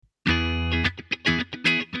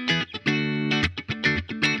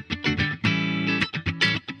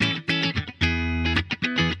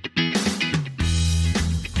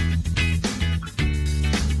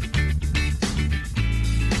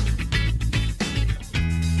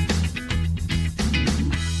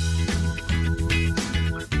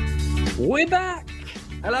We're back!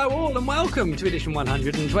 Hello all and welcome to edition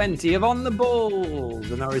 120 of On the Ball,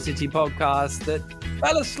 the Norwich City podcast that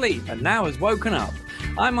fell asleep and now has woken up.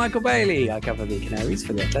 I'm Michael Bailey, I cover the Canaries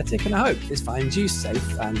for The Athletic, and I hope this finds you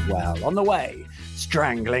safe and well. On the way,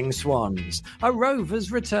 Strangling Swans, a Rovers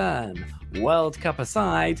return, World Cup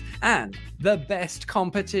aside, and the best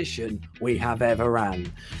competition we have ever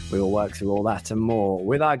ran. We will work through all that and more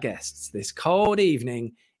with our guests this cold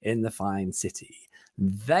evening in the fine city.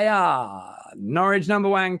 They are Norwich number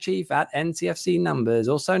one chief at NCFC Numbers,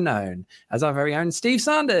 also known as our very own Steve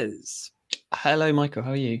Sanders. Hello, Michael.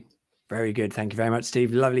 How are you? Very good. Thank you very much,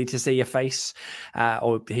 Steve. Lovely to see your face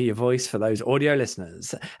or hear your voice for those audio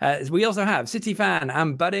listeners. We also have City fan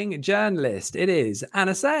and budding journalist. It is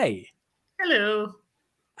Anna Say. Hello.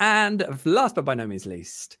 And last but by no means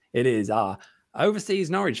least, it is our overseas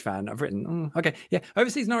Norwich fan.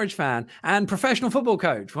 Overseas Norwich fan and professional football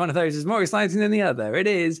coach. One of those is more exciting than the other. It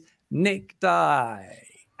is Nick Dye.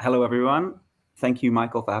 Hello, everyone. Thank you,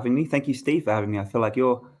 Michael, for having me. Thank you, Steve, for having me. I feel like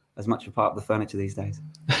you're as much a part of the furniture these days.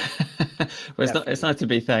 Well, it's nice to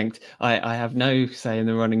be thanked. I have no say in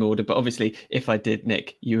the running order, but obviously, if I did,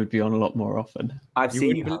 Nick, you would be on a lot more often. I've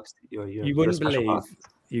seen you. You wouldn't believe.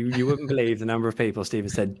 You wouldn't believe the number of people Steve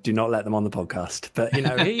has said, do not let them on the podcast. But, you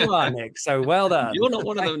know, here you are, Nick. So well done. You're not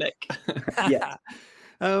one of them, Nick. Yeah.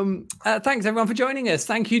 Thanks, everyone, for joining us.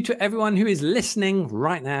 Thank you to everyone who is listening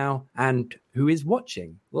right now and who is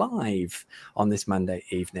watching live on this Monday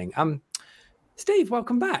evening. Steve,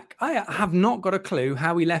 welcome back. I have not got a clue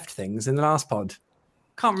how we left things in the last pod.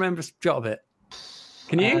 Can't remember a jot of it.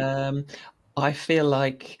 Can you? I feel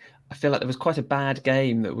like there was quite a bad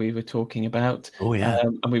game that we were talking about. Oh, yeah.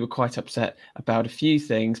 And we were quite upset about a few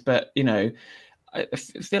things. But, you know, I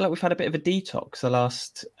feel like we've had a bit of a detox the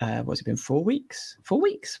last, what's it been, 4 weeks? 4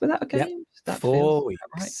 weeks without a game? Yep. 4 weeks.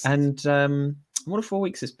 Right? And what a 4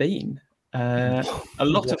 weeks it's been. A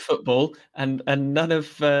lot of football and none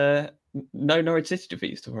of... no Norwich City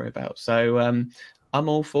defeats to worry about. So I'm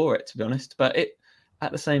all for it, to be honest. But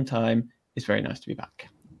at the same time, it's very nice to be back.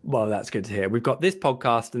 Well, that's good to hear. We've got this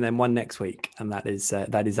podcast and then one next week, and that is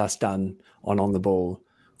us done on the ball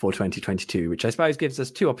for 2022, which I suppose gives us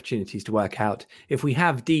two opportunities to work out if we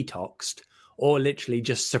have detoxed or literally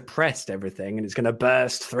just suppressed everything and it's going to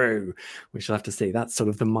burst through. We shall have to see. That's sort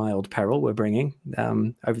of the mild peril we're bringing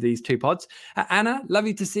over these two pods. Anna,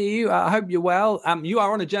 lovely to see you. I hope you're well. You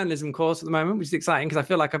are on a journalism course at the moment, which is exciting because I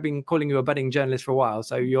feel like I've been calling you a budding journalist for a while.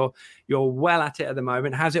 So you're well at it at the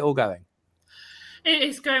moment. How's it all going?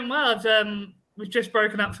 It's going well. We've just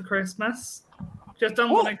broken up for Christmas. Just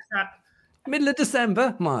done one exam. Middle of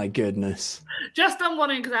December? My goodness. Just done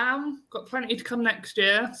one exam. Got plenty to come next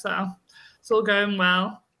year. So it's all going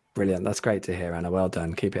well. Brilliant. That's great to hear, Anna. Well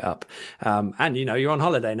done. Keep it up. And, you know, you're on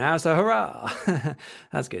holiday now, so hurrah.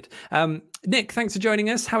 That's good. Nick, thanks for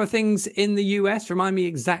joining us. How are things in the US? Remind me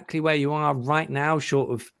exactly where you are right now,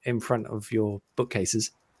 short of in front of your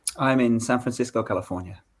bookcases. I'm in San Francisco,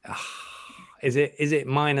 California. Is it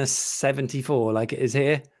minus 74 like it is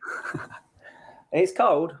here? It's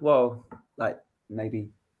cold. Well, like maybe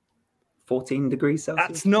 14 degrees Celsius.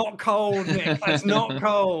 That's not cold, Nick. That's not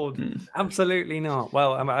cold. Absolutely not.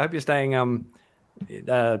 Well, I hope you're staying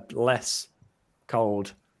less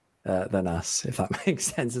cold than us, if that makes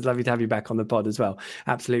sense. It's lovely to have you back on the pod as well.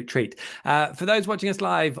 Absolute treat. For those watching us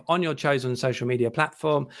live on your chosen social media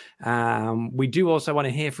platform, we do also want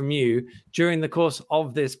to hear from you during the course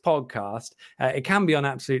of this podcast. It can be on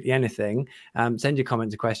absolutely anything. Send your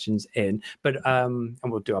comments and questions in, but and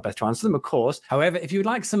we'll do our best to answer them, of course. However, if you would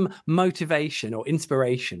like some motivation or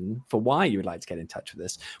inspiration for why you would like to get in touch with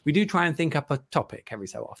us, we do try and think up a topic every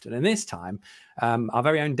so often. And this time, our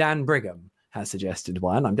very own Dan Brigham has suggested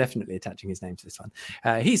one. I'm definitely attaching his name to this one.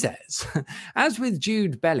 He says, as with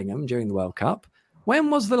Jude Bellingham during the World Cup, when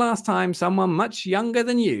was the last time someone much younger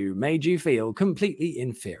than you made you feel completely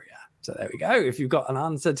inferior? So there we go. If you've got an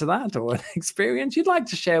answer to that or an experience you'd like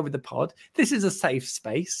to share with the pod, this is a safe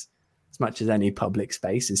space. As much as any public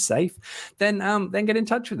space is safe, then get in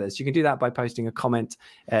touch with us. You can do that by posting a comment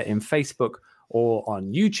in Facebook or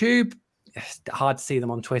on YouTube. It's hard to see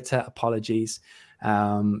them on Twitter. Apologies.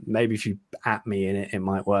 Maybe if you at me in it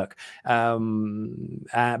might work.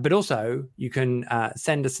 But also you can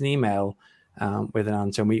send us an email with an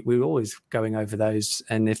answer, and we're always going over those,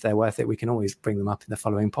 and if they're worth it, we can always bring them up in the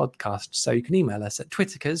following podcast. So you can email us at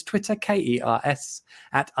Twitterkers, Twitter KERS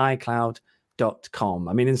 @icloud.com.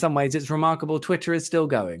 I mean, in some ways it's remarkable Twitter is still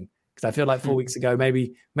going, because I feel like 4 weeks ago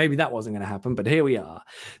maybe that wasn't going to happen, but here we are.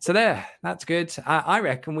 So that's good. I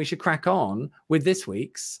reckon we should crack on with this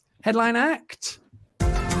week's headline act.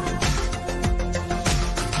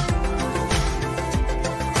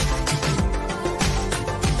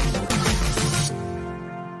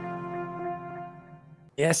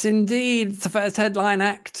 Yes, indeed. It's the first headline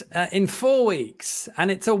act in 4 weeks,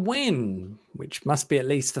 and it's a win, which must be at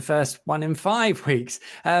least the first one in 5 weeks.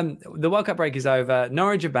 The World Cup break is over.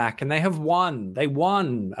 Norwich are back, and they have won. They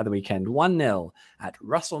won at the weekend, 1-0 at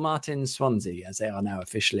Russell Martin Swansea, as they are now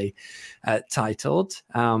officially titled.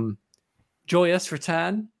 Joyous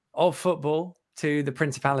return of football to the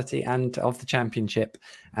Principality and of the Championship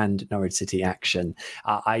and Norwich City action.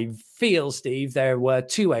 I feel, Steve, there were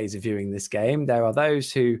two ways of viewing this game. There are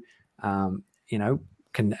those who,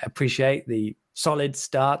 can appreciate the solid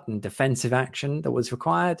start and defensive action that was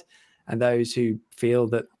required, and those who feel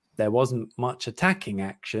that there wasn't much attacking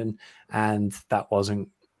action and it wasn't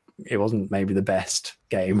maybe the best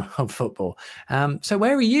game of football. So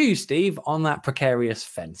where are you, Steve, on that precarious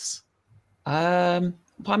fence?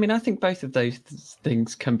 I mean, I think both of those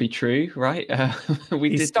things can be true, right?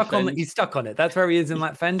 He's stuck on it. That's where he is in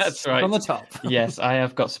that fence. That's right. On the top. Yes, I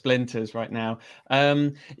have got splinters right now.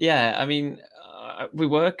 I mean, we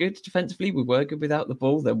were good defensively. We were good without the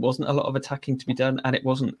ball. There wasn't a lot of attacking to be done, and it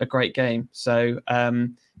wasn't a great game. So I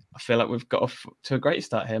feel like we've got off to a great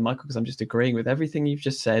start here, Michael, because I'm just agreeing with everything you've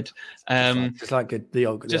just said. Just like we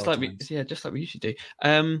usually do.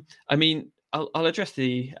 I mean, I'll address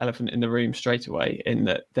the elephant in the room straight away, in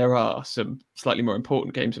that there are some slightly more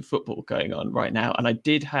important games of football going on right now. And I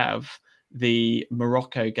did have the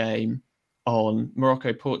Morocco game on,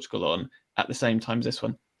 Morocco-Portugal on, at the same time as this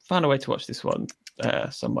one. Found a way to watch this one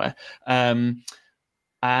somewhere. And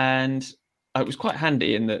it was quite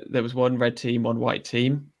handy in that there was one red team, one white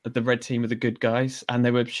team. The red team were the good guys, and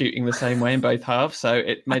they were shooting the same way in both halves. So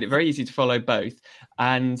it made it very easy to follow both.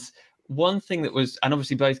 And one thing that was, and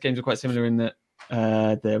obviously both games were quite similar in that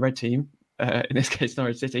the red team, in this case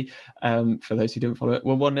Norwich City, for those who didn't follow it,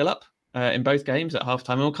 were 1-0 up in both games at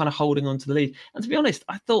halftime, and all kind of holding on to the lead. And to be honest,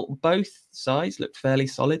 I thought both sides looked fairly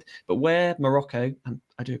solid, but where Morocco, and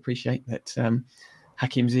I do appreciate that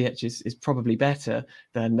Hakim Ziyech is probably better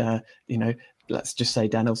than, let's just say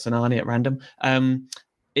Daniel Sanani at random,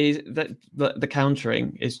 is that the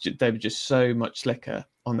countering they were just so much slicker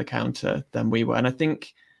on the counter than we were. And I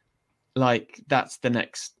think that's the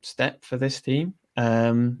next step for this team,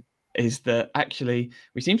 is that actually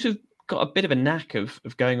we seem to have got a bit of a knack of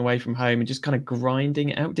going away from home and just kind of grinding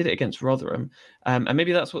it out. Did it against Rotherham, and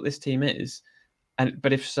maybe that's what this team is.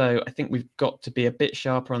 But if so, I think we've got to be a bit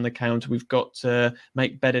sharper on the counter. We've got to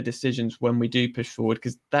make better decisions when we do push forward,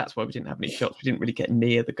 because that's why we didn't have any shots. We didn't really get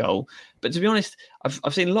near the goal. But to be honest,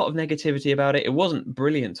 I've seen a lot of negativity about it. It wasn't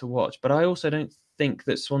brilliant to watch, but I also don't think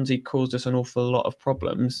that Swansea caused us an awful lot of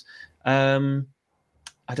problems. I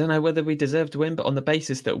don't know whether we deserve to win, but on the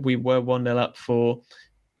basis that we were 1-0 up for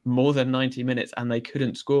more than 90 minutes and they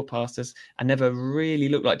couldn't score past us and never really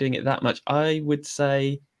looked like doing it that much, I would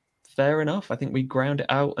say fair enough. I think we ground it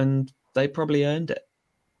out and they probably earned it.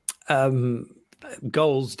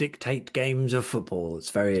 Goals dictate games of football. It's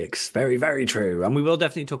very, very, very true. And we will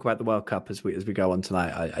definitely talk about the World Cup as we go on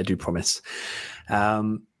tonight. I do promise.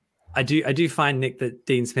 I do find, Nick, that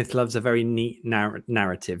Dean Smith loves a very neat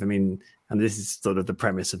narrative. I mean, and this is sort of the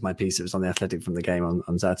premise of my piece. It was on The Athletic from the game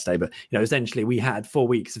on Saturday. But, essentially we had 4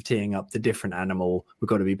 weeks of teeing up the different animal. We've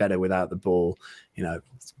got to be better without the ball.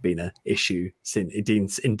 It's been an issue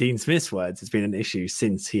since, in Dean Smith's words, it's been an issue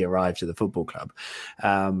since he arrived at the football club.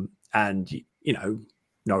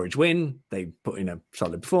 Norwich win. They put in a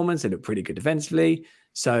solid performance. They look pretty good defensively.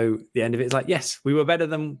 So the end of it is yes, we were better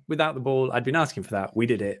than without the ball. I'd been asking for that. We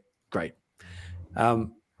did it. Great.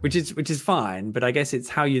 Which is fine, but I guess it's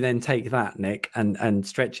how you then take that, Nick, and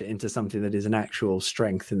stretch it into something that is an actual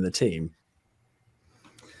strength in the team.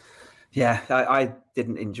 Yeah, I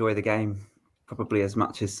didn't enjoy the game probably as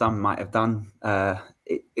much as some might have done.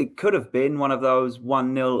 It could have been one of those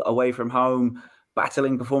 1-0 away from home,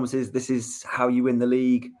 battling performances. This is how you win the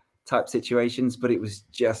league type situations, but it was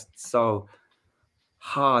just so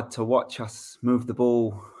hard to watch us move the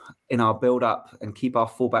ball in our build-up and keep our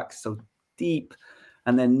fullbacks so deep,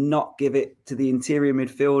 and then not give it to the interior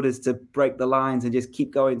midfielders to break the lines and just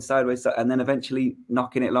keep going sideways, and then eventually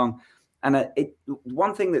knocking it long. And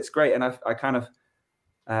one thing that's great, and I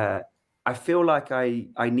feel like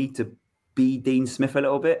I need to be Dean Smith a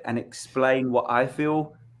little bit and explain what I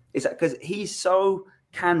feel, is that because he's so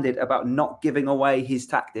candid about not giving away his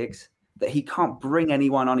tactics that he can't bring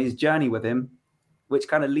anyone on his journey with him, which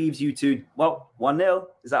kind of leaves you to, 1-0,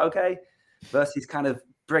 is that okay? Versus kind of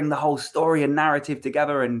bring the whole story and narrative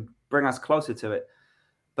together and bring us closer to it.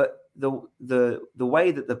 But the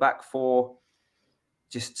way that the back four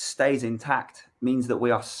just stays intact means that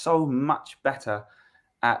we are so much better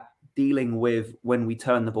at dealing with when we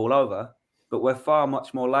turn the ball over, but we're far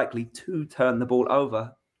much more likely to turn the ball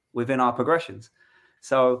over within our progressions.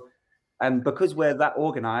 So, and because we're that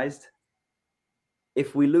organised,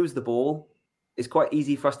 if we lose the ball, it's quite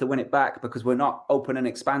easy for us to win it back because we're not open and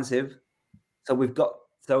expansive.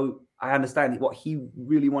 So I understand what he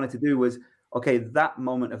really wanted to do was, okay, that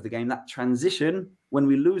moment of the game, that transition, when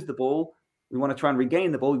we lose the ball, we want to try and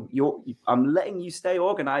regain the ball. I'm letting you stay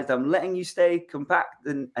organized. I'm letting you stay compact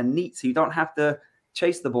and neat so you don't have to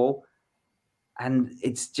chase the ball. And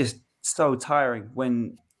it's just so tiring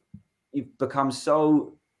when you've become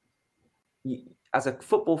so, as a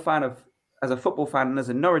football fan and as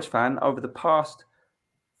a Norwich fan over the past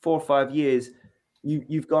 4 or 5 years,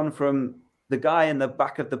 you've gone from the guy in the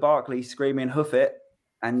back of the Barclays screaming "hoof it,"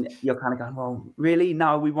 and you're kind of going, well, really?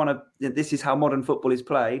 No, we want to. This is how modern football is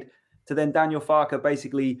played. To then Daniel Farke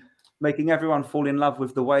basically making everyone fall in love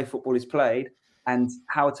with the way football is played and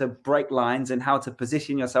how to break lines and how to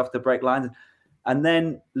position yourself to break lines, and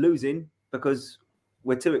then losing because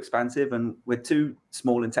we're too expansive and we're too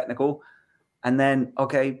small and technical. And then,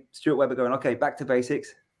 okay, Stuart Webber going, okay, back to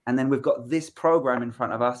basics. And then we've got this program in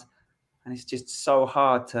front of us. And it's just so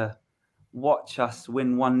hard to watch us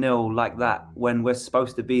win 1-0 like that when we're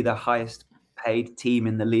supposed to be the highest paid team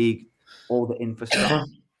in the league, all the infrastructure,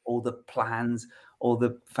 all the plans, all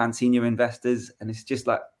the fancier investors. And it's just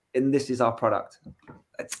like, and this is our product.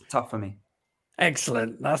 It's tough for me.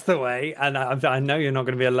 Excellent. That's the way. And I know you're not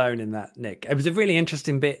going to be alone in that, Nick. It was a really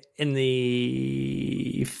interesting bit in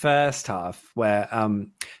the first half where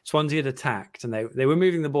Swansea had attacked and they were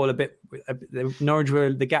moving the ball a bit.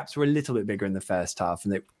 The gaps were a little bit bigger in the first half,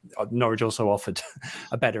 and Norwich also offered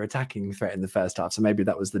a better attacking threat in the first half. So maybe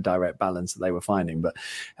that was the direct balance that they were finding. But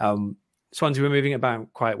Swansea were moving it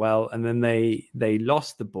about quite well, and then they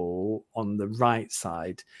lost the ball on the right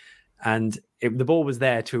side. And the ball was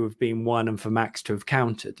there to have been won and for Max to have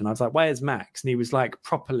countered. And I was like, where's Max? And he was like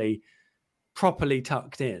properly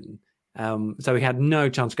tucked in. So he had no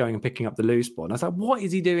chance of going and picking up the loose ball. And I was like, what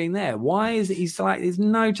is he doing there? Why is it? He's like, there's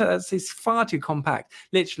no chance. It's far too compact.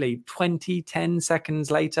 Literally 10 seconds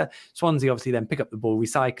later, Swansea obviously then pick up the ball,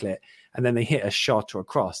 recycle it, and then they hit a shot or a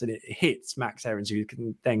cross and it hits Max Aarons, who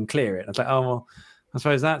can then clear it. And I was like, oh, well, I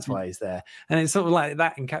suppose that's why he's there. And it's sort of like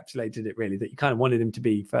that encapsulated it really, that you kind of wanted him to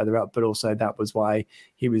be further up, but also that was why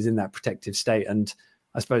he was in that protective state. And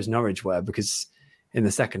I suppose Norwich were, because in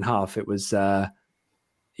the second half, it was, there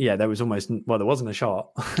was almost, well, there wasn't a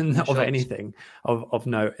shot of anything of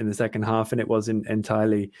note in the second half. And it was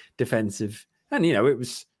entirely defensive. And,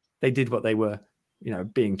 they did what they were,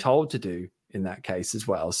 being told to do in that case as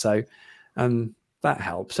well. So that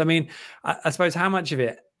helps. I mean, I suppose how much of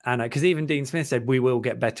it, Anna, because even Dean Smith said we will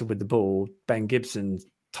get better with the ball. Ben Gibson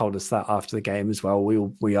told us that after the game as well.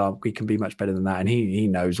 We can be much better than that, and he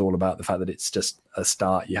knows all about the fact that it's just a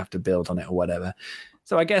start. You have to build on it or whatever.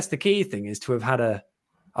 So I guess the key thing is to have had a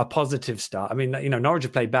positive start. I mean, Norwich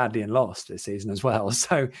have played badly and lost this season as well.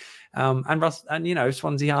 So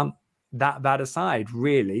Swansea aren't that bad a side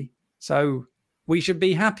really. So we should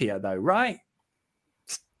be happier though, right?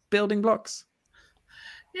 Building blocks.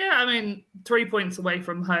 Yeah, I mean, 3 points away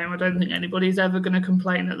from home. I don't think anybody's ever going to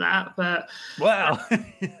complain at that. But wow.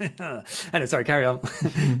 And sorry, carry on.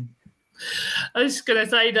 I was just going to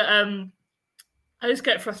say that I just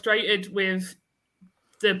get frustrated with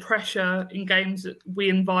the pressure in games that we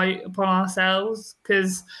invite upon ourselves,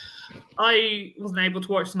 because I wasn't able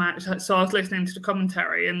to watch the match, so I was listening to the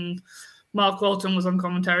commentary, and Mark Walton was on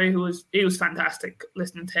commentary. He was fantastic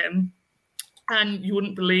listening to him. And you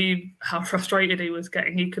wouldn't believe how frustrated he was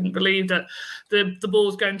getting. He couldn't believe that the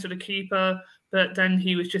ball's going to the keeper, but then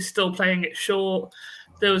he was just still playing it short.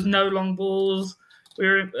 There was no long balls.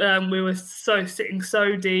 We were sitting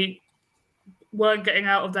so deep, weren't getting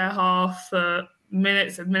out of their half for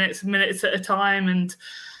minutes and minutes and minutes at a time. And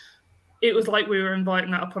it was like we were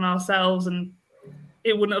inviting that upon ourselves. And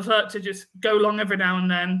it wouldn't have hurt to just go long every now and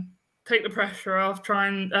then, take the pressure off, try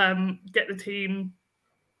and get the team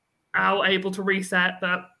out, able to reset.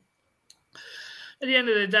 But at the end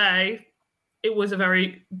of the day, it was a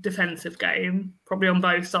very defensive game, probably on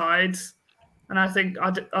both sides. And I think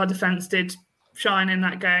our defence did shine in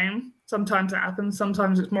that game. Sometimes it happens.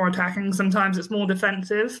 Sometimes it's more attacking. Sometimes it's more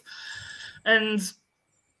defensive. And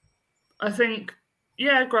I think,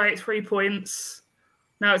 great, 3 points.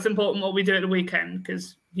 Now it's important what we do at the weekend,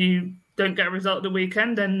 because you don't get a result at the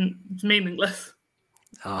weekend, then it's meaningless.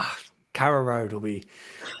 Carrow Road will be,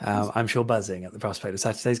 I'm sure, buzzing at the prospect of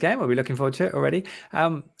Saturday's game. We'll be looking forward to it already.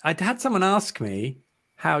 I had someone ask me,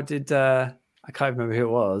 how did, I can't remember who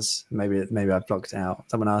it was. Maybe I've blocked it out.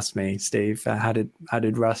 Someone asked me, Steve, how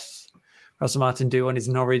did Russell Martin do on his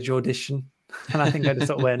Norwich audition? And I think I just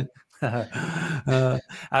sort of went,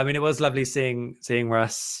 I mean, it was lovely seeing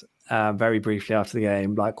Russ. very briefly after the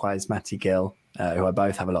game. Likewise, Matty Gill, who I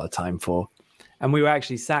both have a lot of time for. And we were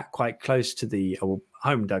actually sat quite close to the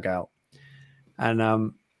home dugout.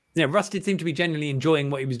 And, Russ did seem to be genuinely enjoying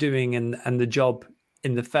what he was doing and the job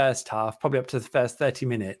in the first half, probably up to the first 30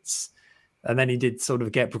 minutes. And then he did sort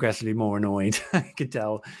of get progressively more annoyed. I could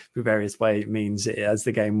tell through various means as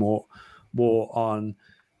the game wore on.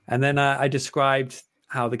 And then I described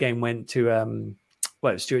how the game went to,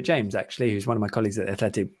 Stuart James, actually, who's one of my colleagues at the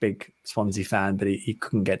Athletic, big Swansea fan, but he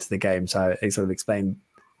couldn't get to the game. So I sort of explained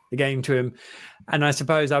the game to him. And I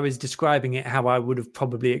suppose I was describing it how I would have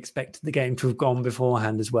probably expected the game to have gone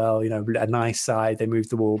beforehand as well. A nice side. They moved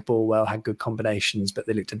the ball well, had good combinations, but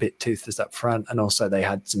they looked a bit toothless up front. And also they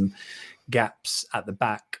had some gaps at the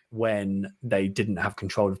back when they didn't have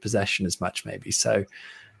control of possession as much, maybe. So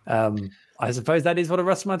I suppose that is what a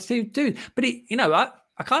Russ Martin team do. But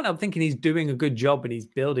I can't help thinking he's doing a good job and he's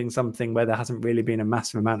building something where there hasn't really been a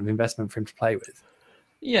massive amount of investment for him to play with.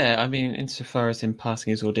 Yeah, I mean, insofar as him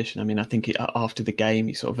passing his audition, I mean, I think after the game,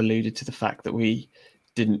 he sort of alluded to the fact that we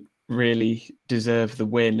didn't really deserve the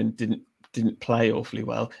win and didn't play awfully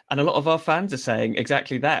well. And a lot of our fans are saying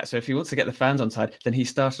exactly that. So if he wants to get the fans on side, then he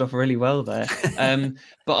started off really well there.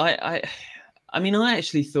 But I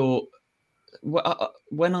actually thought,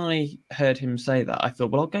 when I heard him say that, I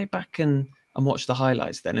thought, well, I'll go back and watch the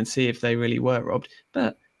highlights then and see if they really were robbed.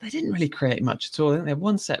 But they didn't really create much at all. I think they had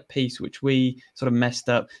one set piece which we sort of messed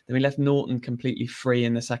up. Then we left Norton completely free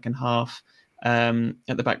in the second half at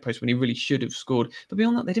the back post when he really should have scored. But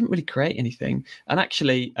beyond that, they didn't really create anything. And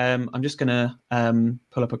actually, I'm just going to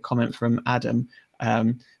pull up a comment from Adam,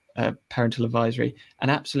 parental advisory. An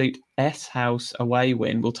absolute S-house away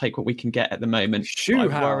win. We'll take what we can get at the moment. A shoe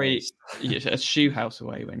house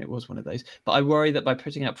away win. It was one of those. But I worry that by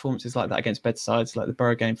putting out performances like that against bedsides, like the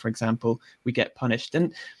Borough game, for example, we get punished.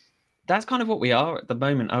 And that's kind of what we are at the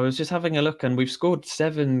moment. I was just having a look and we've scored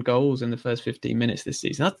 7 goals in the first 15 minutes this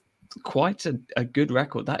season. That's quite a good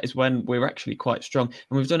record. That is when we're actually quite strong.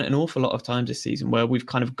 And we've done it an awful lot of times this season where we've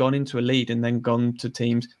kind of gone into a lead and then gone to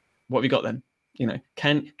teams. What have we got then?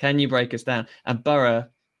 Can you break us down? And Borough,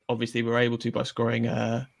 obviously, were able to by scoring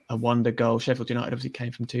a wonder goal. Sheffield United obviously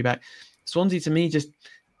came from 2 back. Swansea, to me, just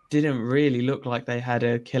didn't really look like they had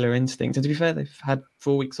a killer instinct. And to be fair, they've had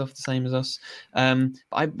 4 weeks off, the same as us. But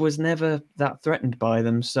I was never that threatened by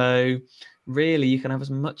them. So really, you can have as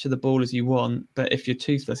much of the ball as you want, but if you're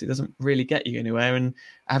toothless, it doesn't really get you anywhere. And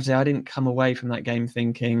I have to say, I didn't come away from that game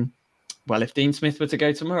thinking, well, if Dean Smith were to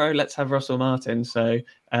go tomorrow, let's have Russell Martin. So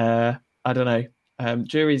I don't know.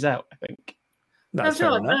 Jury's out, I think. That's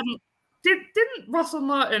fair enough. Didn't Russell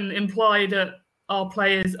Martin imply that our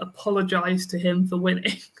players apologise to him for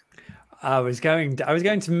winning? I was going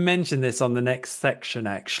to mention this on the next section,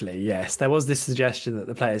 actually. Yes, there was this suggestion that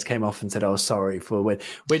the players came off and said, "Oh, sorry for a win,"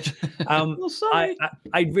 which I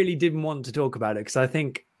really didn't want to talk about it because I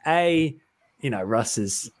think Russ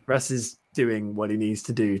is doing what he needs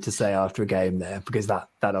to do to say after a game there because that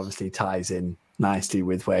obviously ties in nicely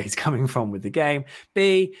with where he's coming from with the game.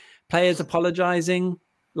 B, players apologizing,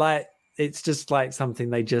 like it's just like something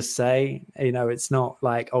they just say. It's not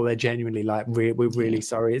like, oh, they're genuinely like we're really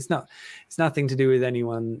sorry. It's nothing to do with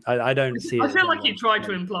anyone. I don't see it. I feel like he tried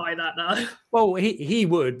to imply that though. Well, he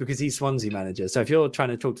would because he's Swansea manager. So if you're trying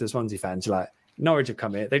to talk to the Swansea fans, you're like, Norwich have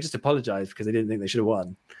come here, they just apologized because they didn't think they should have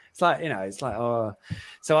won. It's like, it's like, oh,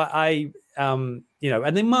 so I and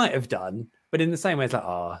they might have done. But in the same way, it's like,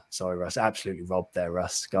 oh, sorry, Russ, absolutely robbed there,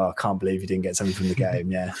 Russ. Oh, I can't believe you didn't get something from the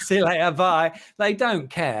game. Yeah. See you later, bye. They don't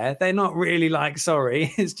care. They're not really like,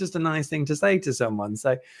 sorry. It's just a nice thing to say to someone.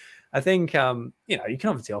 So I think, you can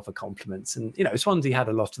obviously offer compliments. And, Swansea had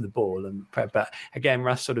a lot of the ball. But again,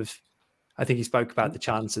 Russ I think he spoke about the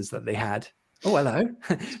chances that they had. Oh, hello.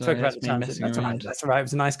 Spoke about the chances. That's all right. That's all right. It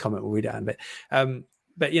was a nice comment. We'll read it in a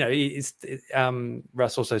bit.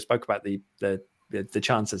 Russ also spoke about the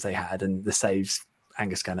chances they had and the saves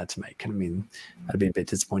Angus Gunn had to make. And I mean, I'd be a bit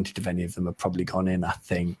disappointed if any of them had probably gone in, I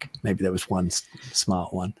think. Maybe there was one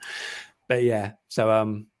smart one. But yeah, so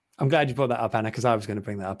I'm glad you brought that up, Anna, because I was going to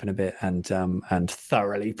bring that up in a bit and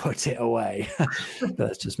thoroughly put it away. But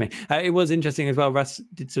that's just me. It was interesting as well. Russ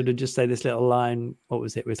did sort of just say this little line. What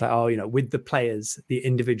was it? It was like, oh, with the players, the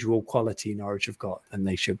individual quality Norwich have got, and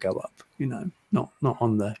they should go up, not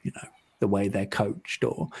on the, the way they're coached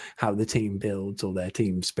or how the team builds or their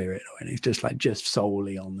team spirit or anything. It's just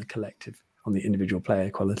solely on the collective, on the individual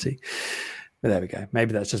player quality. But there we go.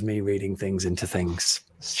 Maybe that's just me reading things into things.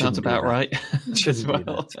 Sounds about right. Shouldn't do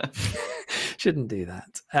that. Shouldn't do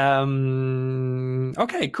that.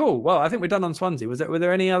 Okay, cool. Well, I think we're done on Swansea. Were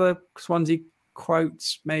there any other Swansea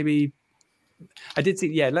quotes? Maybe I did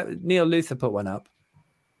see. Yeah, Neil Luther put one up.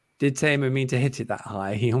 Did Tamer mean to hit it that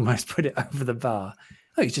high? He almost put it over the bar.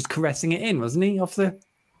 Oh, he's just caressing it in, wasn't he, off the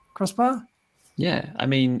crossbar? Yeah, I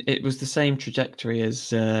mean, it was the same trajectory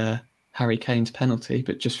as Harry Kane's penalty,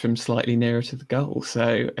 but just from slightly nearer to the goal.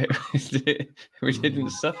 So we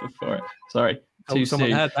didn't suffer for it. Sorry, too someone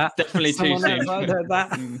soon. heard that. Definitely too soon. Heard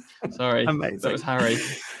that. Sorry, Amazing. that was Harry.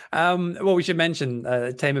 Well, we should mention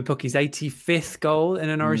Tamer Puki's 85th goal in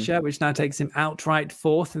a Norwich shirt, which now takes him outright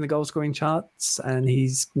fourth in the goal scoring charts, and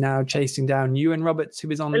he's now chasing down Ewan Roberts,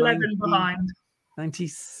 who is on 11 behind.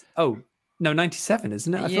 97,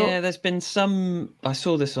 isn't it? There's been some. I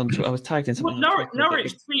saw this on Twitter. I was tagged in something. Well,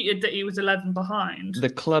 Norwich tweeted that he was 11 behind. The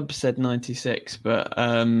club said 96, but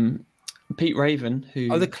Pete Raven,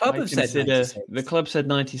 who the club said 96. The club said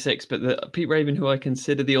 96, but Pete Raven, who I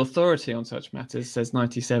consider the authority on such matters, says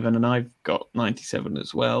 97, and I've got 97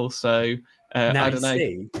 as well. So I don't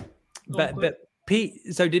know. But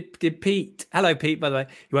Pete. So did Pete? Hello, Pete. By the way,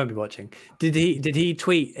 you won't be watching. Did he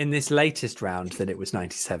tweet in this latest round that it was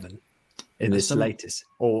 97? In this latest,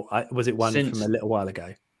 or was it one from a little while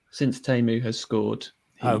ago? Since Temu has scored.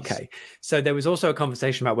 Okay. So there was also a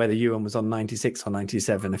conversation about whether Ewan was on 96 or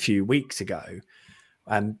 97 a few weeks ago.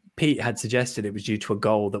 And Pete had suggested it was due to a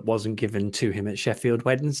goal that wasn't given to him at Sheffield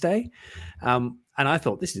Wednesday. And I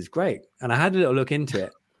thought, this is great. And I had a little look into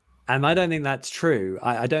it. And I don't think that's true.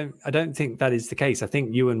 I don't think that is the case. I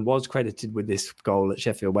think Ewan was credited with this goal at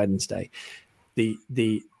Sheffield Wednesday.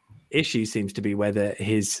 The issue seems to be whether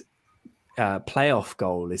his playoff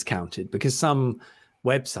goal is counted, because some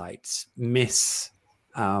websites miss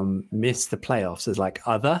the playoffs as like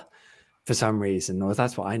other for some reason, or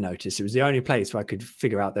that's what I noticed. It was the only place where I could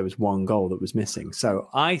figure out there was one goal that was missing. So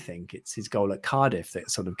I think it's his goal at Cardiff that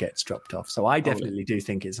sort of gets dropped off. So I definitely do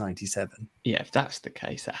think it's 97. Yeah, if that's the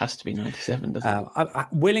case, it has to be 97, doesn't it? I'm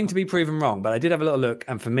willing to be proven wrong, but I did have a little look,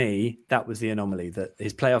 and for me, that was the anomaly, that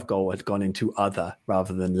his playoff goal had gone into other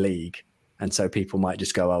rather than league. And so people might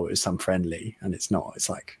just go, oh, it was some friendly, and it's not. It's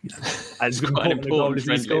like, as important a goal as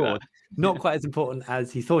he scored. Not quite as important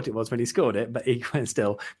as he thought it was when he scored it, but equally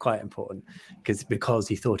still quite important because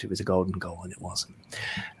he thought it was a golden goal and it wasn't.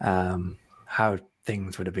 How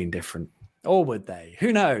things would have been different. Or would they?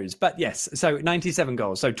 Who knows? But yes, so 97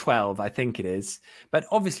 goals, so 12, I think it is. But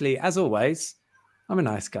obviously, as always, I'm a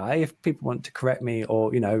nice guy. If people want to correct me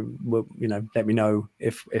or, let me know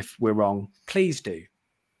if we're wrong, please do.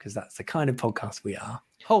 Because that's the kind of podcast we are,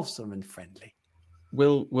 wholesome and friendly.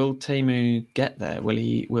 Will Temu get there?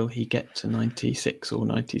 Will he get to 96 or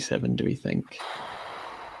 97? Do we think?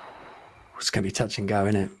 It's going to be touch and go,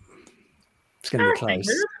 isn't it? It's going to be close.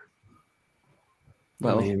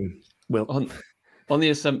 Well, on the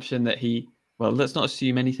assumption that let's not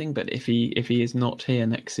assume anything. But if he is not here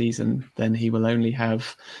next season, then he will only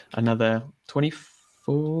have another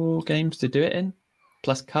 24 games to do it in,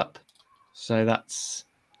 plus cup. So that's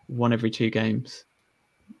one every 2 games.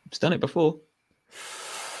 He's done it before.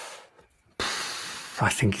 I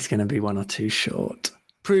think he's going to be 1 or 2 short.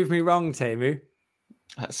 Prove me wrong, Temu.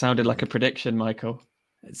 That sounded like a prediction, Michael.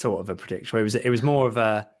 It's sort of a prediction. It was more of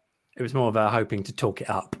a hoping to talk it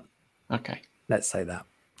up. Okay, let's say that.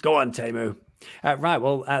 Go on, Temu. Right.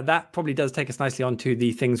 Well, that probably does take us nicely on to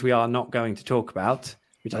the things we are not going to talk about,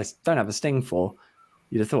 which I don't have a sting for.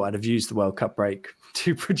 You'd have thought I'd have used the World Cup break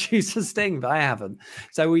to produce a sting, but I haven't.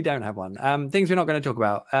 So we don't have one. Things we're not going to talk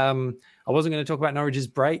about. I wasn't going to talk about Norwich's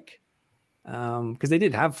break because they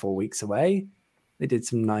did have 4 weeks away. They did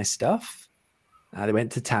some nice stuff. They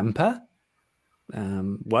went to Tampa,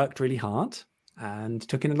 worked really hard, and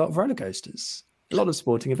took in a lot of roller coasters, a lot of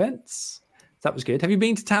sporting events. That was good. Have you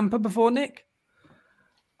been to Tampa before, Nick?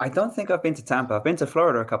 I don't think I've been to Tampa. I've been to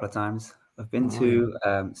Florida a couple of times. I've been to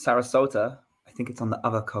Sarasota. I think it's on the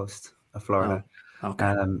other coast of Florida. Oh,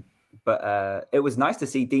 okay. But it was nice to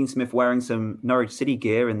see Dean Smith wearing some Norwich City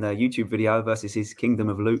gear in the YouTube video versus his Kingdom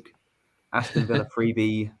of Luke Aston Villa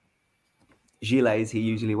freebie gilets he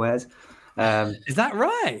usually wears. Is that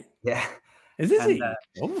right? Yeah. Is this he?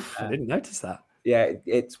 I didn't notice that. Yeah,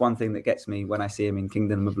 it's one thing that gets me when I see him in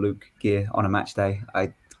Kingdom of Luke gear on a match day.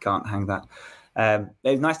 I can't hang that.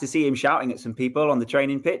 It was nice to see him shouting at some people on the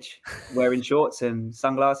training pitch, wearing shorts and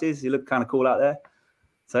sunglasses. He looked kind of cool out there.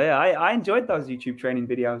 So yeah, I enjoyed those YouTube training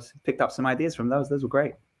videos. Picked up some ideas from those. Those were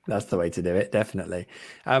great. That's the way to do it, definitely.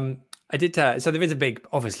 I did. So there is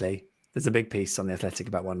there's a big piece on The Athletic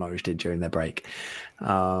about what Norwich did during their break.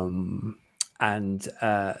 And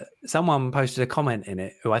someone posted a comment in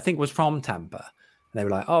it who I think was from Tampa. And they were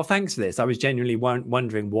like, oh, thanks for this. I was genuinely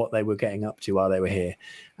wondering what they were getting up to while they were here.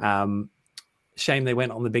 Shame they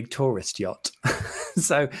went on the big tourist yacht.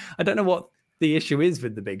 So I don't know what the issue is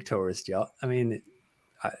with the big tourist yacht. I mean,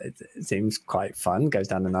 it seems quite fun. Goes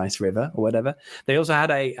down a nice river or whatever. They also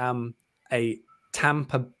had a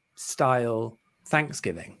Tampa style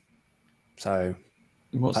Thanksgiving, so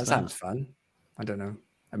that sounds fun. I don't know.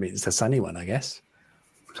 I mean, it's a sunny one, I guess.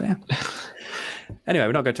 So yeah. Anyway,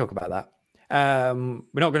 we're not going to talk about that.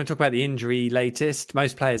 We're not going to talk about the injury latest.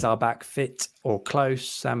 Most players are back fit or close.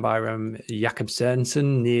 Sam Byram, Jakob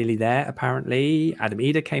Sørensen, nearly there, apparently. Adam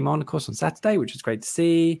Eder came on, of course, on Saturday, which was great to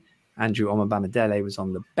see. Andrew Omobamidele was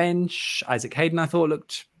on the bench. Isaac Hayden, I thought,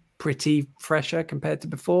 looked pretty fresher compared to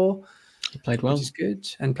before. He played well. Which is good.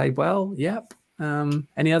 And played well, yep.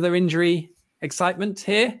 Any other injury excitement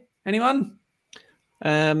here? Anyone?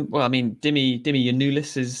 Well, I mean, Dimi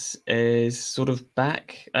Yanulis is sort of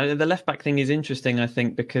back. The left back thing is interesting, I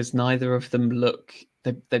think, because neither of them look.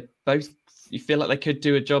 They both. You feel like they could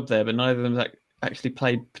do a job there, but neither of them actually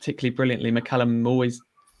played particularly brilliantly. McCallum always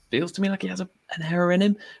feels to me like he has an error in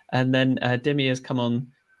him, and then Dimi has come on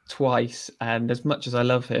twice, and as much as I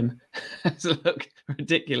love him, has looked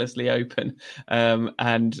ridiculously open,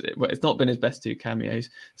 and it's not been his best two cameos.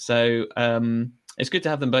 So. It's good to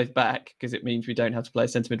have them both back because it means we don't have to play a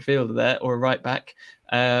centre midfielder there or a right back.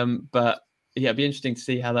 But yeah, it'd be interesting to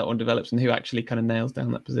see how that one develops and who actually kind of nails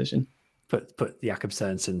down that position. Put Jakob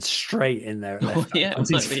Sørensen straight in there at left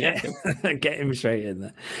back. Get him straight in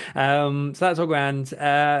there. So that's all grand.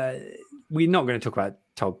 We're not going to talk about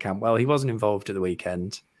Todd Cantwell. He wasn't involved at the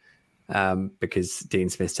weekend because Dean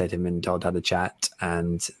Smith said him and Todd had a chat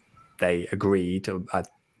and they agreed.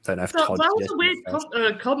 Don't know if Todd. That was a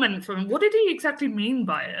weird comment from him. What did he exactly mean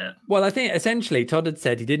by it? Well, I think essentially Todd had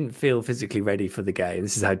said he didn't feel physically ready for the game.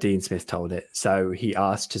 This is how Dean Smith told it. So he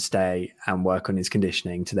asked to stay and work on his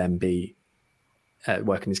conditioning to then be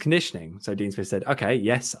working his conditioning. So Dean Smith said, okay,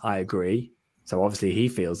 yes, I agree. So obviously he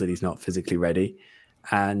feels that he's not physically ready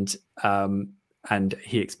and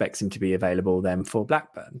he expects him to be available then for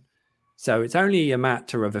Blackburn. So it's only a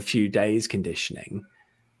matter of a few days conditioning.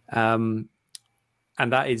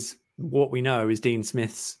 And that is what we know is Dean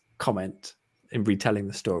Smith's comment in retelling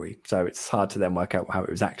the story. So it's hard to then work out how it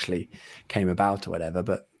was actually came about or whatever,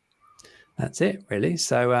 but that's it really.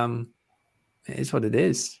 So it is what it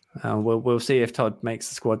is. We'll see if Todd makes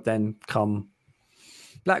the squad then come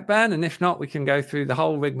Blackburn, and if not, we can go through the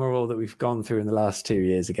whole rigmarole that we've gone through in the last 2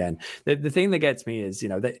 years again. The thing that gets me is,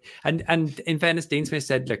 that, and in fairness, Dean Smith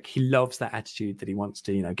said, look, he loves that attitude that he wants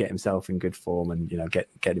to, get himself in good form and,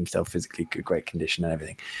 get himself physically great condition and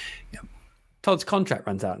everything. Todd's contract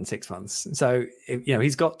runs out in 6 months. So,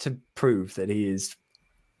 he's got to prove that he is,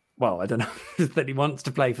 well, I don't know, that he wants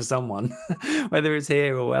to play for someone, whether it's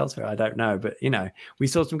here or elsewhere, I don't know. But, we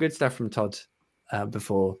saw some good stuff from Todd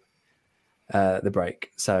before the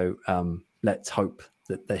break. So let's hope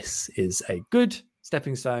that this is a good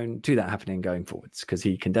stepping stone to that happening going forwards, because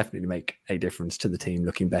he can definitely make a difference to the team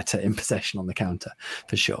looking better in possession on the counter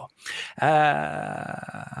for sure.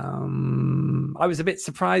 I was a bit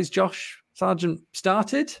surprised Josh Sargent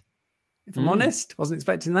started, if I'm honest. Wasn't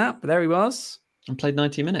expecting that, but there he was. And played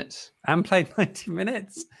 90 minutes.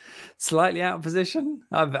 Slightly out of position.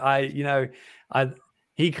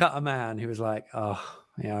 He cut a man who was like, oh,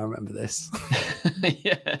 yeah, I remember this.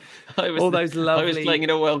 Yeah. I was playing in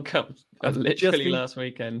a World Cup literally last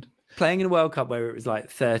weekend. Playing in a World Cup where it was like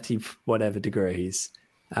 30 whatever degrees.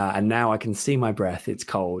 And now I can see my breath. It's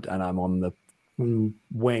cold and I'm on the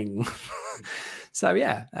wing. So,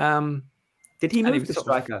 yeah. Did he move the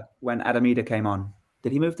striker when Adam Eder came on?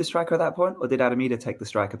 Did he move the striker at that point, or did Adam Eder take the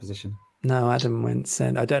striker position? No, Adam went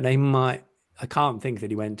sent. I don't know. I can't think that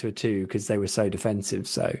he went to a 2 because they were so defensive.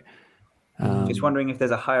 So, just wondering if there's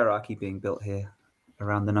a hierarchy being built here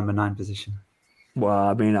around the number 9 position.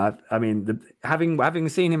 Well, having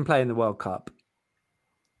seen him play in the World Cup,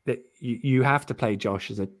 that you have to play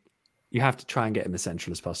Josh you have to try and get him as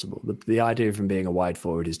central as possible. The idea of him being a wide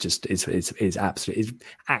forward is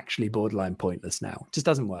actually borderline pointless now. It just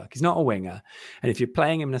doesn't work. He's not a winger, and if you're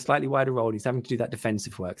playing him in a slightly wider role, he's having to do that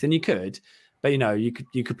defensive work. Then you could, but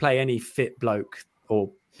you could play any fit bloke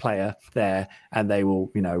or player there, and they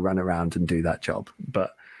will run around and do that job.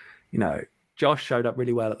 But Josh showed up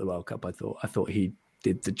really well at the World Cup. I thought he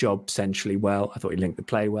did the job centrally well. I thought he linked the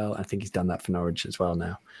play well. I think he's done that for Norwich as well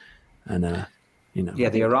now, and.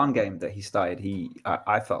 The Iran game that he started,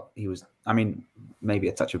 I felt he was, maybe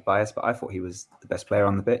a touch of bias, but I thought he was the best player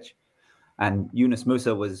on the pitch. And Yunus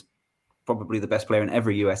Musa was probably the best player in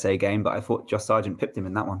every USA game, but I thought Josh Sargent pipped him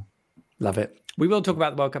in that one. Love it. We will talk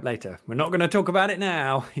about the World Cup later. We're not going to talk about it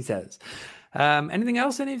now, he says. Anything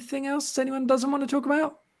else anyone doesn't want to talk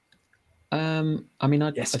about? I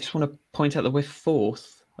just want to point out that we're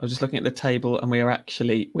 4th. I was just looking at the table and we're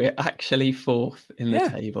actually 4th in the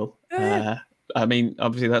table. Yeah. I mean,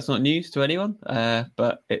 obviously that's not news to anyone,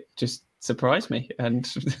 but it just surprised me. And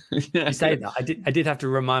you say that I did have to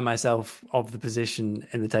remind myself of the position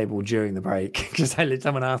in the table during the break because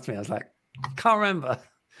someone asked me. I was like, can't remember.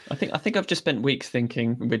 I think I've just spent weeks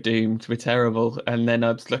thinking we're doomed, we're terrible, and then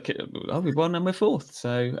I was looking, we won and we're fourth.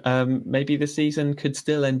 So maybe the season could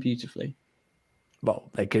still end beautifully. Well,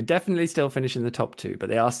 they could definitely still finish in the top 2, but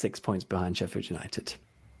they are 6 points behind Sheffield United.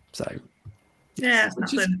 So yeah,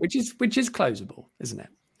 which is closable, isn't it?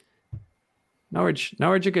 Norwich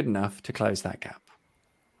are good enough to close that gap.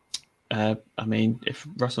 I mean, if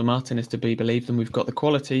Russell Martin is to be believed, then we've got the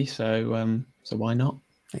quality. So why not?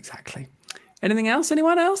 Exactly. Anything else?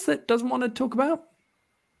 Anyone else that doesn't want to talk about?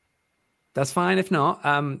 That's fine. If not,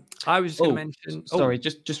 I was just going to mention. Sorry,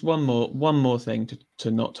 just one more thing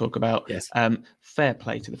to not talk about. Yes. Fair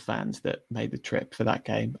play to the fans that made the trip for that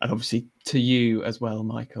game, and obviously to you as well,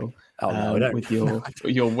 Michael. With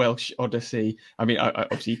your Welsh Odyssey. I mean,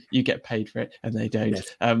 obviously you get paid for it, and they don't.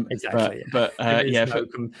 Yes, exactly. But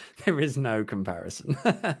there is no comparison.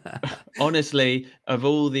 Honestly, of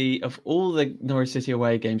all the Norwich City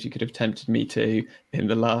away games you could have tempted me to in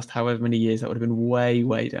the last however many years, that would have been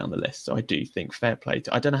way down the list. So I do think fair play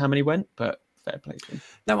to. I don't know how many went, but fair play to them.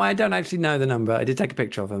 No, I don't actually know the number. I did take a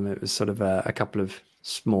picture of them. It was sort of a couple of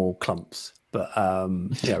small clumps. But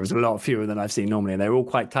it was a lot fewer than I've seen normally, and they were all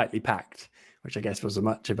quite tightly packed, which I guess was as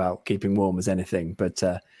much about keeping warm as anything. But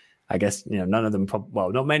I guess none of them,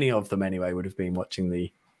 not many of them anyway, would have been watching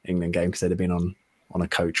the England game because they'd have been on a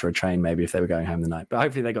coach or a train maybe if they were going home the night. But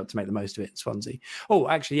hopefully they got to make the most of it in Swansea. Oh,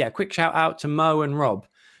 actually, yeah, quick shout out to Mo and Rob,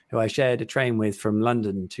 who I shared a train with from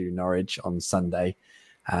London to Norwich on Sunday,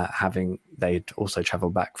 they'd also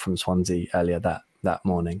travelled back from Swansea earlier that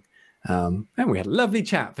morning. And we had a lovely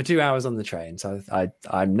chat for 2 hours on the train. So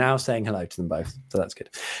I'm now saying hello to them both. So that's good.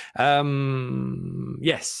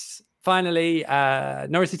 Yes. Finally,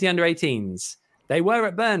 Norwich City under-18s. They were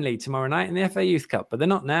at Burnley tomorrow night in the FA Youth Cup, but they're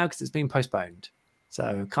not now because it's been postponed.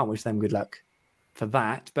 So can't wish them good luck for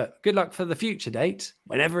that. But good luck for the future date.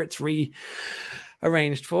 Whenever it's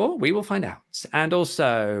rearranged for, we will find out. And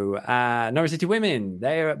also, Norwich City women,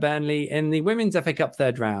 they are at Burnley in the Women's FA Cup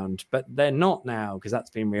third round, but they're not now because that's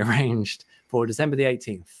been rearranged for December the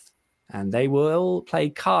 18th. And they will play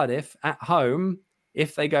Cardiff at home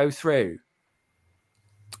if they go through.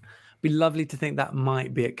 Be lovely to think that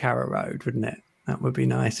might be at Carrow Road, wouldn't it? That would be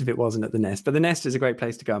nice if it wasn't at the Nest. But the Nest is a great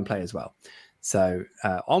place to go and play as well. So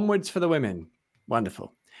onwards for the women.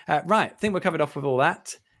 Wonderful. Right, I think we're covered off with all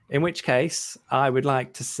that. In which case, I would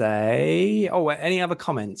like to say, any other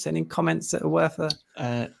comments? Any comments that are worth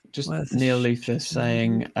Neil Luther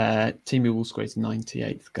saying Teemu Wolfsquare's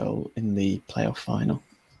 98th goal in the playoff final.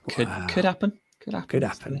 Could happen. Could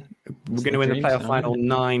happen. We're going to win the playoff final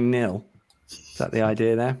 9-0. Is that the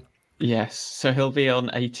idea there? Yes. So he'll be on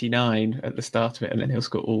 89 at the start of it, and then he'll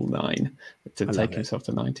score all 9 to take himself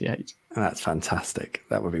to 98. That's fantastic.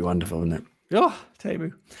 That would be wonderful, wouldn't it? Oh,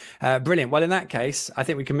 Teemu. Brilliant. Well, in that case, I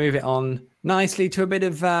think we can move it on nicely to a bit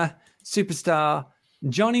of superstar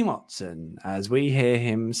Johnny Watson as we hear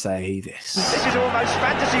him say this. This is almost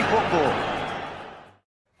fantasy football.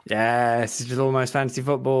 Yes, it is almost fantasy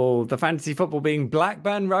football. The fantasy football being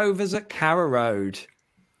Blackburn Rovers at Carrow Road.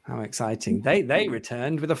 How exciting. They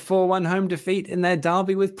returned with a 4-1 home defeat in their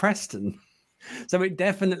derby with Preston. So it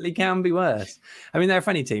definitely can be worse. I mean, they're a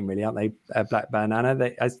funny team, really, aren't they, Blackburn, Anna?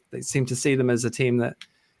 They seem to see them as a team that,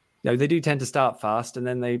 they do tend to start fast and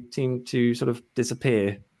then they seem to sort of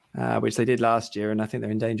disappear, which they did last year. And I think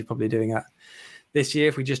they're in danger of probably doing that this year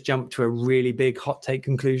if we just jump to a really big hot take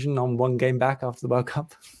conclusion on one game back after the World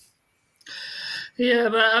Cup. Yeah,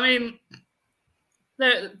 but I mean,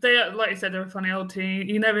 they are, like you said, they're a funny old team.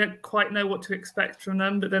 You never quite know what to expect from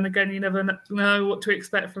them, but then again, you never know what to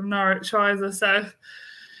expect from Norwich either. So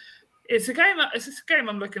it's a game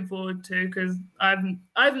I'm looking forward to because I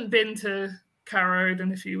haven't been to Carrow Road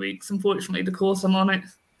in a few weeks. Unfortunately, the course I'm on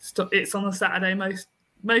it's on a Saturday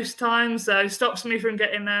most times, so it stops me from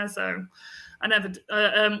getting there. So I never,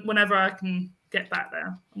 whenever I can get back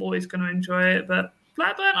there, I'm always going to enjoy it. But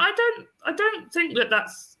Blackburn, I don't think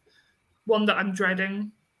that's one that I'm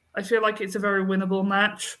dreading. I feel like it's a very winnable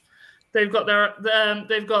match. They've got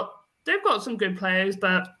they've got some good players,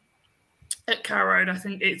 but at Carrow Road, I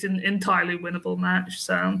think it's an entirely winnable match.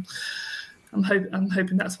 So I'm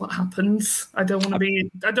hoping that's what happens. I don't want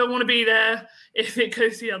to be there if it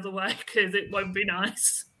goes the other way because it won't be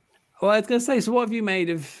nice. Well, I was going to say, so what have you made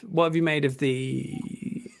of the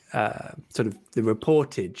sort of the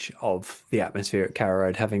reportage of the atmosphere at Carrow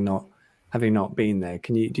Road, having not been there?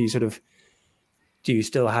 Do you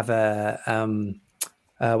still have a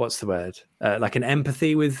what's the word? Like an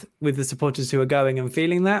empathy with the supporters who are going and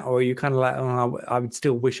feeling that, or are you kind of like, oh, I would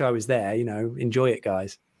still wish I was there? Enjoy it,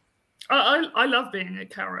 guys. I love being at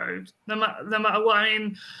Carrow Road, no matter what. I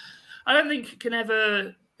mean, I don't think it can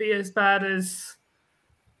ever be as bad as.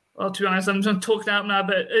 Well, to be honest, I'm just talking out now,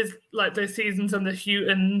 but it's like those seasons under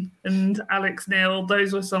Houghton and Alex Neil.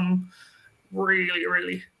 Those were some really,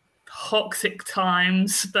 really toxic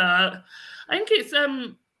times. But I think it's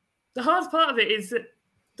the hardest part of it is that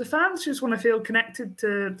the fans just want to feel connected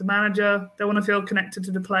to the manager. They want to feel connected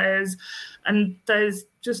to the players, and there's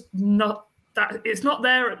just not that. It's not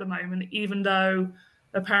there at the moment, even though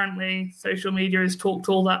apparently social media has talked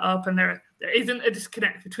all that up, and there isn't a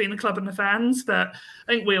disconnect between the club and the fans, but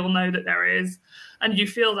I think we all know that there is. And you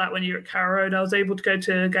feel that when you're at Carrow Road. I was able to go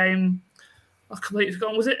to a game, I've completely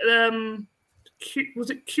forgotten, was it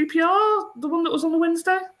QPR, the one that was on the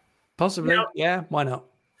Wednesday? Possibly, yeah, why not?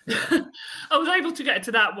 I was able to get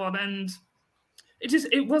to that one, and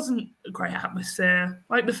it wasn't a great atmosphere.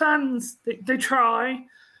 Like the fans, they try,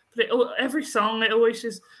 but every song, it always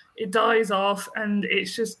just, it dies off, and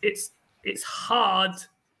it's hard.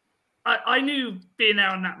 I knew being there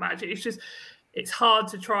on that match, it's hard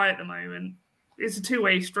to try at the moment. It's a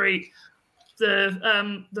two-way street.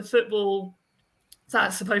 The football,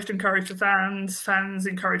 that's supposed to encourage the fans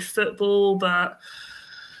encourage football, but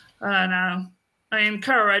I don't know. I mean,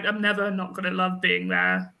 Carrow Road, I'm never not going to love being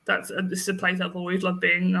there. This is a place I've always loved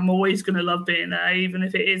being. I'm always going to love being there, even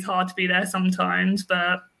if it is hard to be there sometimes,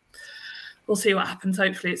 but we'll see what happens.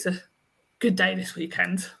 Hopefully it's a good day this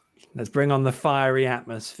weekend. Let's bring on the fiery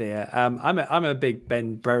atmosphere. I'm a big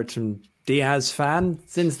Ben Brereton Diaz fan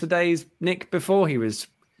since the days, Nick, before he was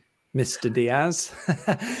Mr. Diaz.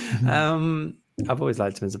 I've always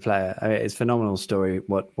liked him as a player. I mean, it's a phenomenal story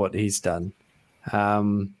what he's done.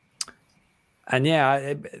 And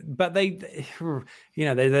yeah, but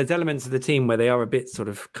there's elements of the team where they are a bit sort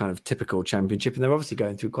of kind of typical Championship, and they're obviously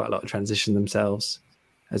going through quite a lot of transition themselves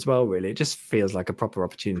as well, really. It just feels like a proper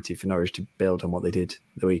opportunity for Norwich to build on what they did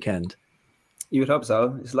the weekend. You would hope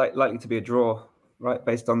so. It's likely to be a draw, right?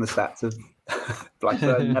 Based on the stats of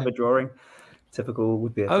Blackburn never drawing. Typical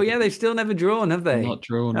would be. Yeah, they've still never drawn, have they? Not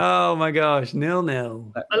drawn. Oh my gosh,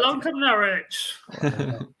 0-0. Along come Norwich.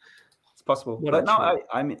 It's possible. But no,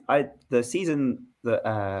 I mean, the season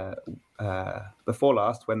that before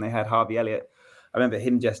last, when they had Harvey Elliott, I remember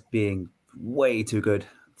him just being way too good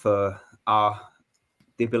for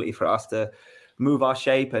the ability for us to move our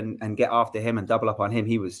shape and get after him and double up on him.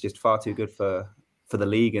 He was just far too good for the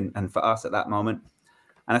league and for us at that moment.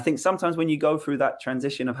 And I think sometimes when you go through that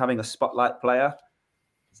transition of having a spotlight player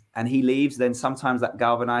and he leaves, then sometimes that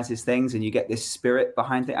galvanizes things and you get this spirit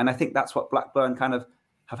behind it. And I think that's what Blackburn kind of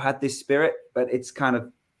have had, this spirit, but it's kind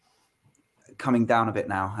of coming down a bit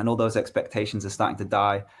now. And all those expectations are starting to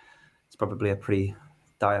die. It's probably a pretty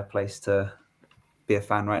dire place to be a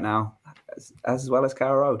fan right now, as well as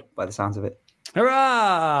Carrow Road, by the sounds of it.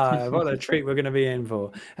 Hurrah! What a treat we're going to be in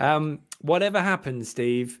for. Whatever happens,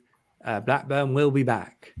 Steve, Blackburn will be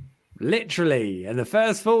back. Literally in the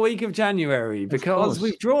first full week of January, because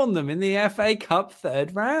we've drawn them in the FA Cup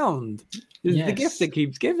third round. It's the gift that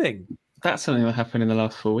keeps giving. That's something that happened in the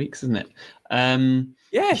last 4 weeks, isn't it?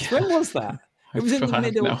 Yes, when was that? It was in the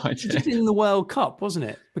middle. It was in the World Cup, wasn't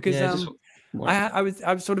it? Because I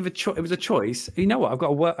was sort of it was a choice. You know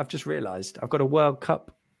what? I've just realised I've got a World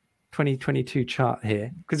Cup 2022 chart here,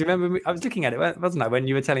 because remember I was looking at it, wasn't I, when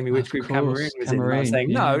you were telling me which group Cameroon was in? I was saying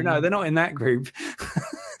no, they're not in that group.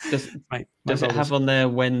 Does it have on there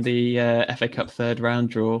when the FA Cup third round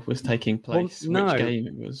draw was taking place? Well, no. Which game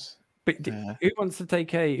it was? But who wants to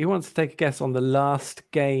take a guess on the last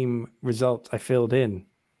game result I filled in?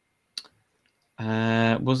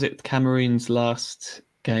 Was it Cameroon's last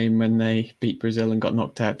game when they beat Brazil and got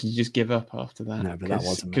knocked out? Did you just give up after that? No, but that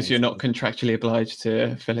wasn't, because you're not contractually obliged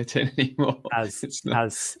to fill it in anymore.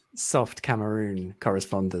 As soft Cameroon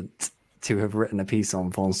correspondent, to have written a piece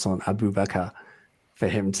on Vincent Aboubakar for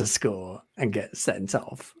him to score and get sent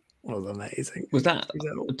off was amazing. Was that?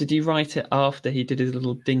 Did you write it after he did his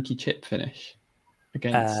little dinky chip finish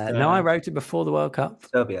against? No, I wrote it before the World Cup.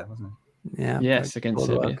 Serbia, wasn't it? Yeah. Yes, against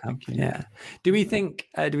Serbia. Yeah. Do we think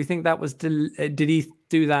that was? Did he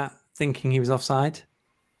do that thinking he was offside?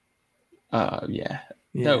 Yeah.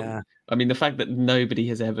 No, I mean, the fact that nobody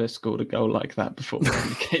has ever scored a goal like that before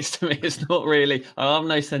indicates to me it's not really. I'm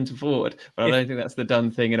no centre forward, but I don't think that's the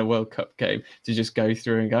done thing in a World Cup game, to just go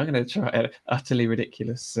through and go, I'm going to try an utterly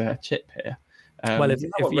ridiculous chip here. Well, if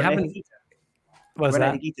you haven't.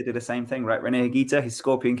 René Higuita did the same thing, right? René Higuita, his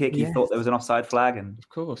scorpion kick, he thought there was an offside flag. And of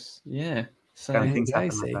course, yeah. So Things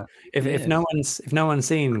happen like that. If no one's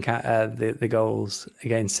seen the goals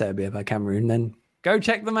against Serbia by Cameroon, then go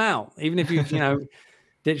check them out. Even if you've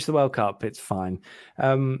ditched the World Cup, it's fine.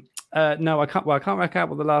 No, I can't. Well, I can't work out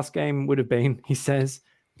what the last game would have been. He says,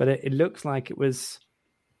 but it looks like it was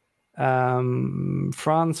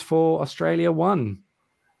France 4, Australia 1.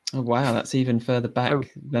 Oh wow, that's even further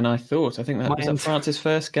back than I thought. I think that was France's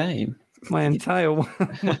first game. My entire World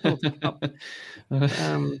Cup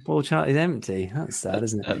ball chart is empty. That's sad,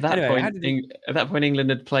 isn't it? At that point,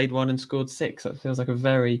 England had played 1 and scored 6. That feels like a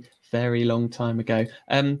very, very long time ago.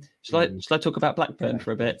 Shall I talk about Blackburn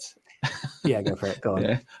for a bit? Yeah, go for it. Go on.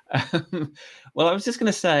 Yeah. Well, I was just going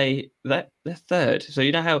to say that they're third. So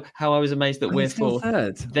you know how I was amazed that we're fourth.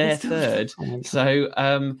 Third. They're third. So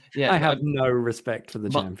I have no respect for the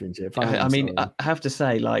championship. I mean, I have to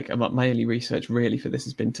say, like, my only research really for this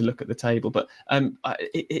has been to look at the table, but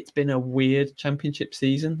it's been a weird championship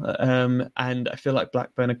season, and I feel like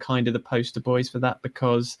Blackburn are kind of the poster boys for that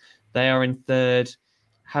because they are in third,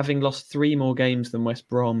 having lost 3 more games than West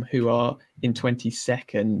Brom, who are in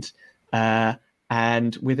 22nd.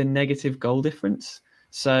 And with a negative goal difference.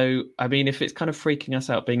 So, I mean, if it's kind of freaking us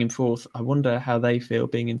out being in fourth, I wonder how they feel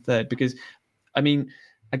being in third. Because, I mean,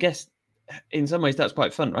 I guess in some ways that's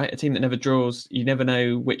quite fun, right? A team that never draws, you never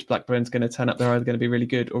know which Blackburn's going to turn up. They're either going to be really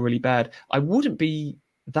good or really bad. I wouldn't be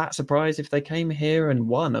that surprised if they came here and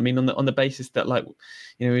won. I mean, on the basis that, like,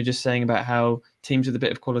 we were just saying about how teams with a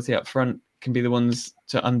bit of quality up front can be the ones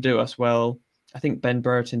to undo us. Well, I think Ben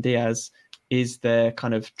Brereton Diaz is their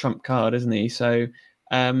kind of trump card, isn't he? So,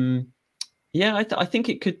 I think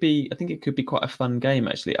it could be. I think it could be quite a fun game,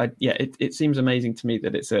 actually. It seems amazing to me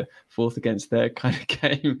that it's a fourth against their kind of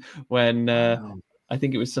game when I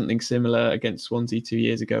think it was something similar against Swansea 2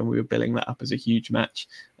 years ago, and we were billing that up as a huge match.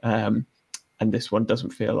 And this one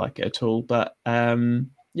doesn't feel like it at all. But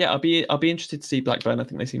I'll be interested to see Blackburn. I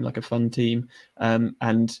think they seem like a fun team,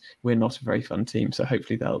 and we're not a very fun team. So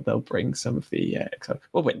hopefully they'll bring some of the.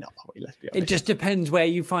 Well, we're not. Let's be honest. It just depends where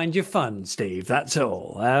you find your fun, Steve. That's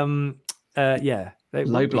all.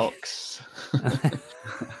 Low blocks.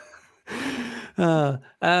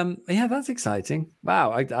 That's exciting.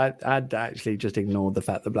 Wow, I'd actually just ignored the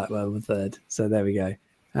fact that Blackburn were third. So there we go.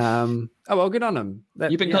 Good on them.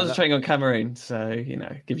 You've been concentrating on Cameroon, so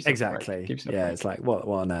give yourself exactly. Give yourself it's like what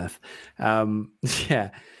on earth? So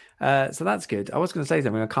that's good. I was going to say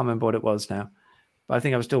something. I can't remember what it was now, but I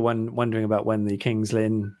think I was still wondering about when the Kings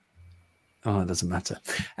Lynn. Oh, it doesn't matter.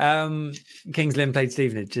 Kings Lynn played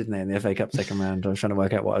Stevenage, didn't they, in the FA Cup second round? I was trying to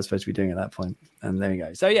work out what I was supposed to be doing at that point, and there we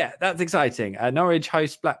go. So yeah, that's exciting. Norwich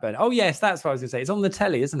host Blackburn. Oh yes, that's what I was going to say. It's on the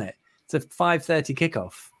telly, isn't it? It's a 5:30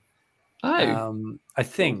 kickoff. Oh, I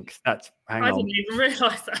think that's. I didn't even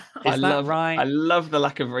realise that. I love the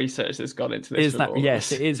lack of research that's gone into this.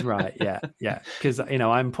 Yes, it is right. Yeah. Because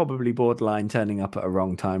I'm probably borderline turning up at a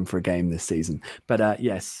wrong time for a game this season. But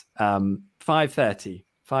yes, 5:30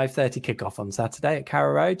 kickoff on Saturday at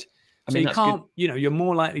Carrow Road. So you can't. You're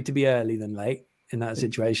more likely to be early than late in that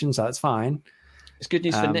situation, so that's fine. It's good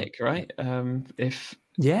news for Nick, right?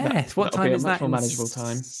 What time is that? More manageable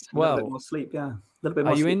time. Well, a little bit more sleep. Yeah. A little bit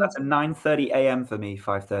more sleep. That's at 9:30 a.m. for me,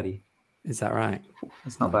 5:30. Is that right?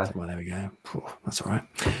 That's not bad. Well, there we go. That's all right.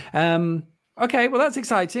 Okay, well, that's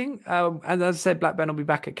exciting. And as I said, Blackburn will be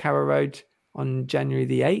back at Carrow Road on January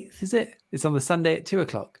the 8th, is it? It's on the Sunday at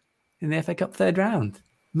 2:00 in the FA Cup third round.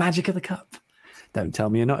 Magic of the Cup. Don't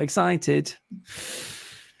tell me you're not excited.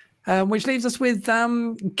 Which leaves us with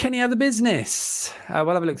Kenny Other Business.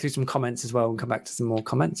 We'll have a look through some comments as well and come back to some more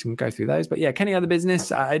comments and go through those. But yeah, Kenny Other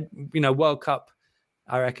Business. World Cup,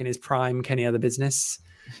 I reckon, is prime Kenny Other Business.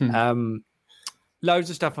 Loads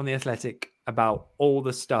of stuff on The Athletic about all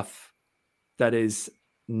the stuff that is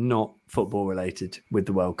not football related with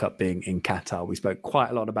the World Cup being in Qatar. We spoke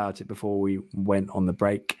quite a lot about it before we went on the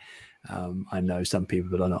break. I know some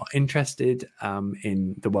people are not interested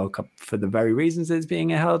in the World Cup for the very reasons that it's being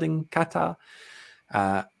held in Qatar.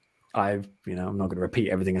 I'm not going to repeat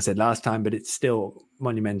everything I said last time, but it's still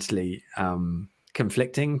monumentally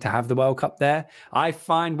conflicting to have the World Cup there. I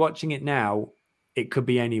find watching it now, it could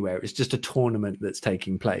be anywhere. It's just a tournament that's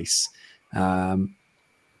taking place. And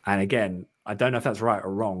again, I don't know if that's right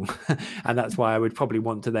or wrong. And that's why I would probably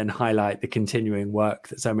want to then highlight the continuing work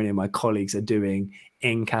that so many of my colleagues are doing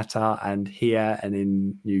in Qatar and here and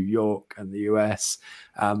in New York and the US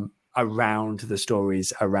around the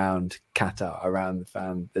stories around Qatar, around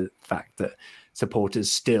the fact that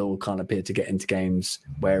supporters still can't appear to get into games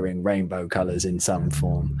wearing rainbow colours in some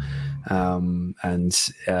form. A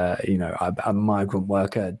migrant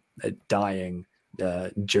worker dying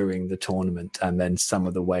during the tournament, and then some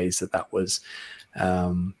of the ways that was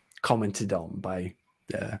commented on by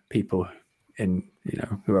people who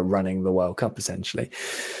are running the World Cup essentially.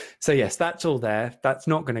 So yes, that's all there. That's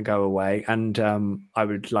not going to go away. And I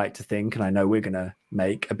would like to think, and I know we're going to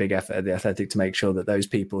make a big effort at The Athletic to make sure that those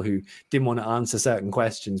people who didn't want to answer certain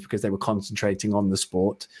questions because they were concentrating on the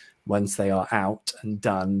sport, once they are out and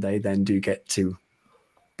done, they then do get to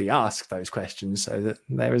be asked those questions so that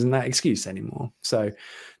there isn't that excuse anymore. So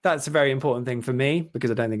that's a very important thing for me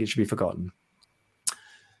because I don't think it should be forgotten.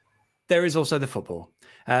 There is also the football.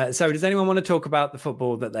 So does anyone want to talk about the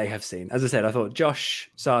football that they have seen? As I said, I thought Josh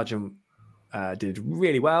Sargent did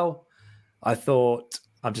really well. I thought,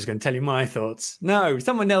 I'm just going to tell you my thoughts. No,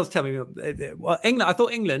 someone else tell me. Well, England. I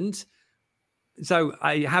thought England. So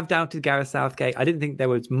I have doubted Gareth Southgate. I didn't think there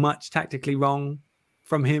was much tactically wrong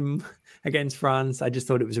from him against France. I just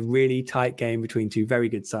thought it was a really tight game between two very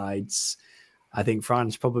good sides. I think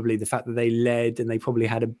France probably, the fact that they led and they probably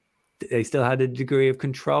they still had a degree of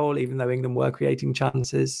control, even though England were creating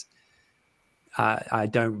chances. I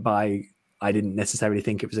didn't necessarily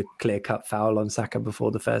think it was a clear-cut foul on Saka before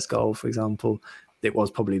the first goal, for example. It was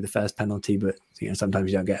probably the first penalty, but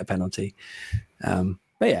sometimes you don't get a penalty. But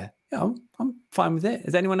yeah, I'm fine with it.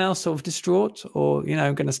 Is anyone else sort of distraught or,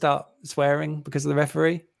 going to start swearing because of the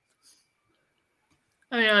referee?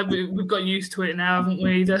 I mean, we've got used to it now, haven't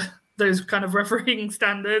we? Those kind of refereeing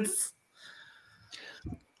standards.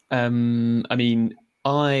 I mean,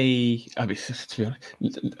 to be honest,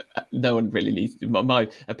 no one really needs my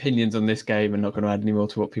opinions on this game. I'm not going to add any more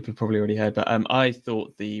to what people have probably already heard. But I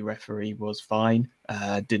thought the referee was fine.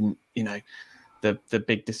 Didn't the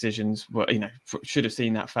big decisions were should have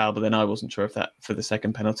seen that foul, but then I wasn't sure if that for the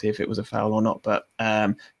second penalty if it was a foul or not. But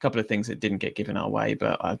a couple of things that didn't get given our way.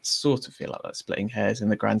 But I sort of feel like that's splitting hairs in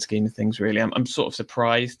the grand scheme of things. Really, I'm sort of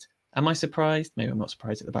surprised. Am I surprised? Maybe I'm not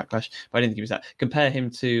surprised at the backlash, but I didn't think it was that. Compare him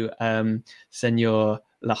to Senor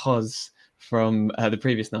Lahoz from the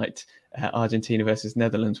previous night, Argentina versus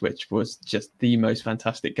Netherlands, which was just the most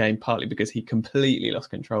fantastic game, partly because he completely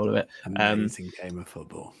lost control of it. Amazing game of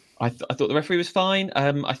football. I thought the referee was fine.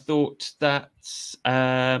 I thought that,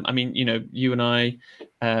 you and I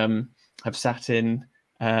have sat in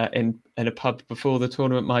a pub before the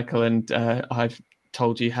tournament, Michael, and I've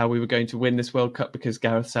told you how we were going to win this World Cup because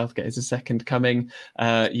Gareth Southgate is a second coming.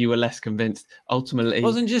 You were less convinced. Ultimately, it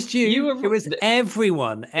wasn't just you. It was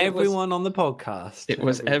everyone. Everyone on the podcast. It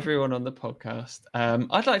was everyone on the podcast.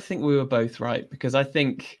 I'd like to think we were both right because I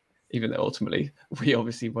think, even though ultimately we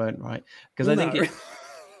obviously weren't right, because I think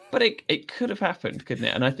but it could have happened, couldn't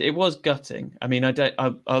it? And it was gutting. I mean,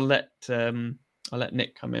 I'll let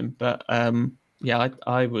Nick come in, but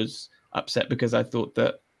I was upset because I thought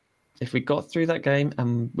that if we got through that game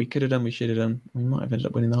and we could have done, we should have done, we might have ended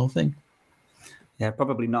up winning the whole thing. Yeah,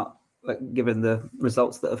 probably not, given the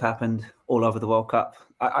results that have happened all over the World Cup.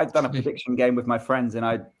 I've done a prediction game with my friends and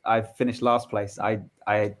I finished last place.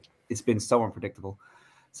 It's been so unpredictable.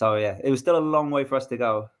 So yeah, it was still a long way for us to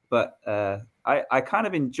go. But I kind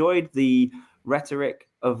of enjoyed the rhetoric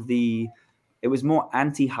of it was more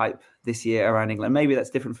anti-hype this year around England. Maybe that's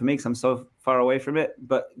different for me because I'm so far away from it.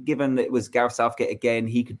 But given that it was Gareth Southgate again,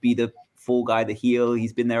 he could be the fall guy, the heel.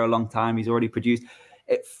 He's been there a long time. He's already produced.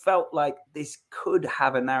 It felt like this could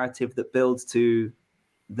have a narrative that builds to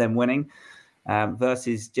them winning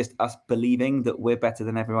versus just us believing that we're better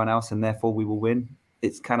than everyone else and therefore we will win.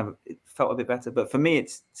 It felt a bit better. But for me,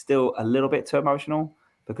 it's still a little bit too emotional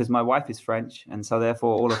because my wife is French. And so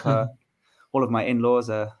therefore all of my in-laws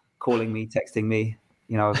are calling me, texting me,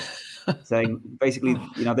 saying basically,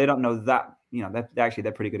 they don't know that,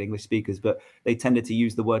 they're pretty good English speakers, but they tended to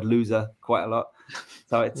use the word loser quite a lot.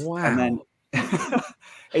 So it's, wow. And then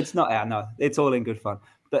it's not, no, it's all in good fun,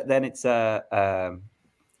 but then it's not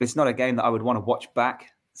a game that I would want to watch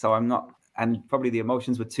back. So I'm not, and probably the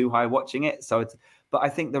emotions were too high watching it. So but I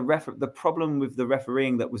think the problem with the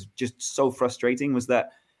refereeing that was just so frustrating was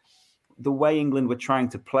that the way England were trying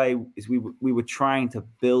to play is we were trying to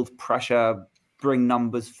build pressure, bring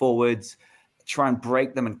numbers forwards, try and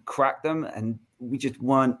break them and crack them. And we just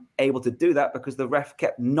weren't able to do that because the ref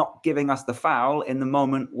kept not giving us the foul in the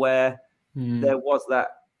moment where there was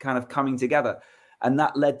that kind of coming together. And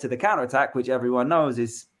that led to the counterattack, which everyone knows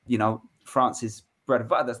is, France's bread and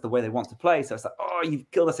butter. That's the way they want to play. So it's like, oh, you've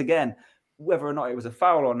killed us again. Whether or not it was a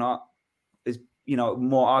foul or not is,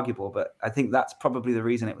 more arguable. But I think that's probably the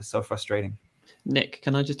reason it was so frustrating. Nick,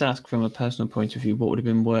 can I just ask from a personal point of view, what would have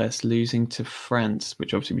been worse, losing to France,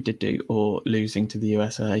 which obviously we did do, or losing to the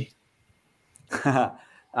USA? No,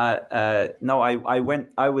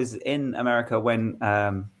 I was in America when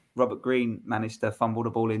Robert Green managed to fumble the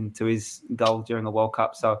ball into his goal during the World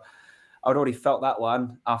Cup. So I'd already felt that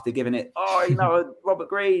one after giving it. Oh, Robert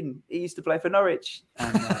Green, he used to play for Norwich.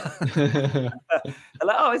 And they're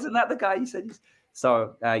like, oh, isn't that the guy you said?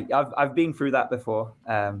 So I've been through that before.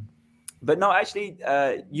 But no, actually,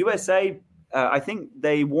 USA, I think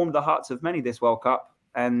they warmed the hearts of many this World Cup,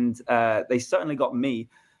 and they certainly got me.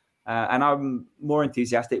 And I'm more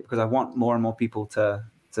enthusiastic because I want more and more people to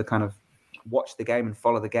kind of watch the game and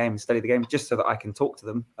follow the game and study the game, just so that I can talk to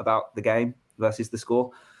them about the game versus the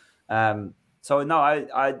score. So no,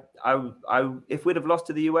 I if we'd have lost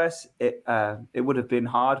to the US, it would have been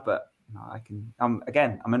hard, but no, I can.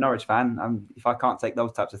 I'm a Norwich fan. If I can't take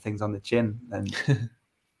those types of things on the chin, then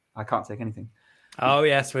I can't take anything. Oh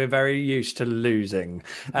yes, we're very used to losing.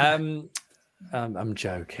 I'm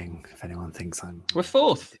joking. If anyone thinks we're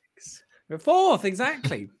fourth. We're fourth,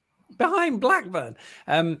 exactly, behind Blackburn.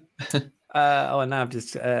 And now I've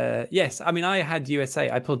just yes. I mean, I had USA.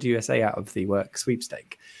 I pulled USA out of the work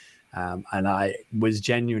sweepstake, and I was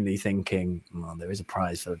genuinely thinking, well, there is a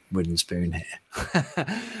prize for wooden spoon here.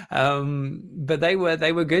 But they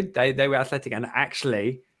were good. They were athletic, and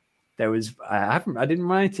actually, there was I didn't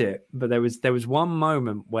write it, but there was one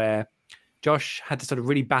moment where Josh had to sort of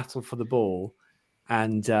really battle for the ball,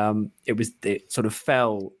 and it sort of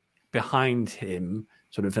fell behind him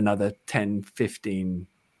sort of another 10, 15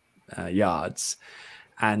 yards.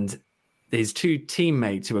 And his two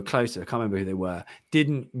teammates who were closer, I can't remember who they were,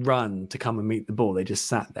 didn't run to come and meet the ball. They just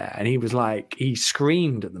sat there. And he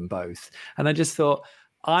screamed at them both. And I just thought,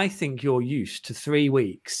 I think you're used to 3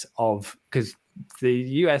 weeks because the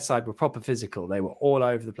US side were proper physical. They were all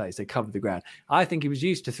over the place. They covered the ground. I think he was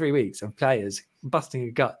used to 3 weeks of players busting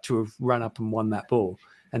a gut to have run up and won that ball.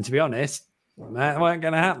 And to be honest, that weren't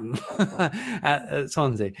going to happen at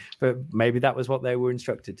Swansea, but maybe that was what they were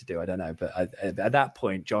instructed to do. I don't know. But at that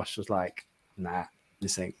point, Josh was like, nah,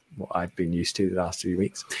 this ain't what I've been used to the last 3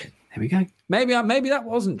 weeks. There we go. Maybe that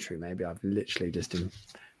wasn't true. Maybe I've literally just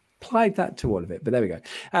applied that to all of it, but there we go.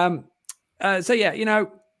 So yeah,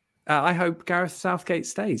 I hope Gareth Southgate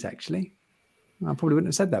stays, actually. I probably wouldn't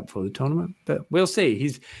have said that before the tournament, but we'll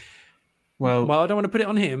see. Well, I don't want to put it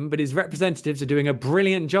on him, but his representatives are doing a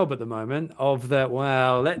brilliant job at the moment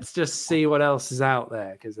let's just see what else is out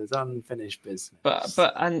there because there's unfinished business.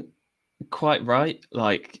 But and quite right.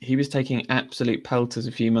 Like, he was taking absolute pelters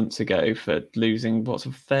a few months ago for losing what's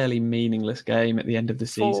a fairly meaningless game at the end of the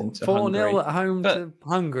season to 4-0 at home to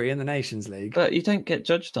Hungary in the Nations League. But you don't get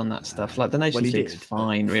judged on that stuff. Like, the Nations League's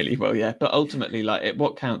fine, really. Well, yeah. But ultimately,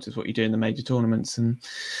 what counts is what you do in the major tournaments. And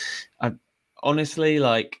honestly,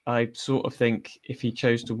 I sort of think if he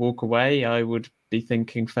chose to walk away, I would be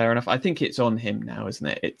thinking fair enough. I think it's on him now, isn't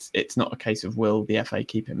it? It's not a case of will the FA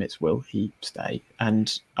keep him, it's will he stay.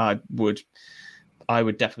 And I would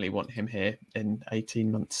definitely want him here in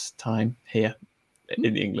 18 months' time here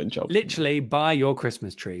in the England job. Literally by your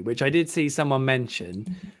Christmas tree, which I did see someone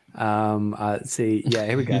mention.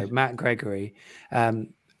 Here we go. Matt Gregory.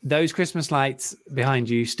 Those Christmas lights behind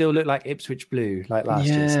you still look like Ipswich blue, like last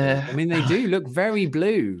year. I mean, they do look very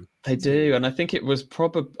blue. They do, and I think it was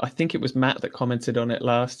Matt that commented on it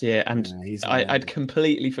last year, and I'd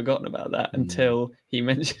completely forgotten about that until he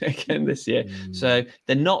mentioned it again this year. So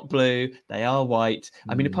they're not blue; they are white.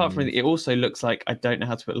 I mean, apart from it also looks like I don't know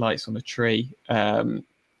how to put lights on a tree. There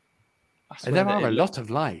are a lot of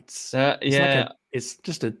lights. It's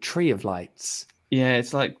just a tree of lights. Yeah,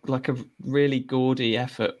 it's like a really gaudy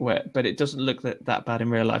effort, but it doesn't look that bad in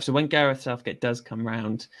real life. So when Gareth Southgate does come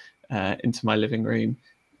round into my living room,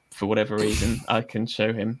 for whatever reason, I can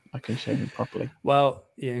show him properly. Well,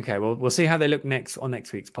 yeah, okay. Well, we'll see how they look next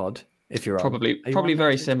week's pod. If you're probably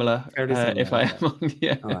very similar. If I am on,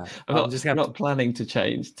 yeah. Right. I'm not planning to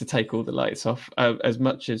take all the lights off. As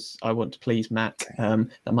much as I want to please Matt,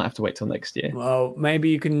 that might have to wait till next year. Well, maybe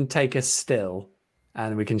you can take a still.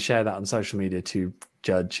 And we can share that on social media to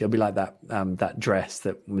judge. It'll be like that dress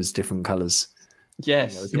that was different colours.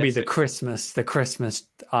 Yes, it could be the Christmas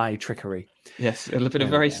eye trickery. Yes, it'll have been a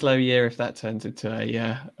very slow year if that turns into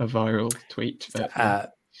a viral tweet.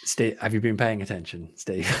 But, Steve, have you been paying attention,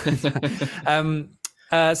 Steve? So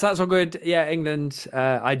that's all good. Yeah, England.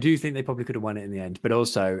 I do think they probably could have won it in the end, but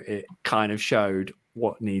also it kind of showed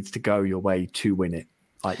what needs to go your way to win it.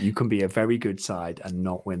 Like, you can be a very good side and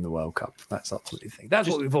not win the World Cup. That's ultimately the thing. That's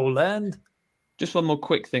what we've all learned. Just one more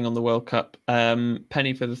quick thing on the World Cup.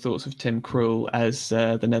 Penny for the thoughts of Tim Krul as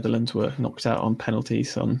the Netherlands were knocked out on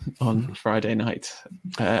penalties on Friday night,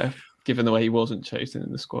 given the way he wasn't chosen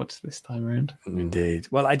in the squad this time around. Indeed.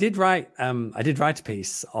 Well, I did write a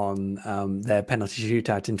piece on their penalty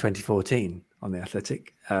shootout in 2014 on The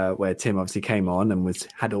Athletic, where Tim obviously came on and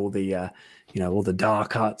had all the all the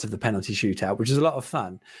dark arts of the penalty shootout, which is a lot of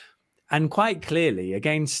fun. And quite clearly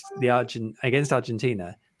against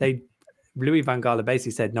Argentina, Louis van Gaal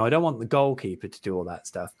basically said, no, I don't want the goalkeeper to do all that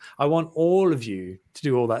stuff. I want all of you to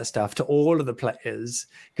do all that stuff to all of the players,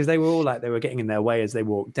 because they were all like, they were getting in their way as they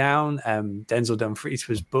walked down. Denzel Dumfries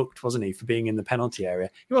was booked, wasn't he, for being in the penalty area.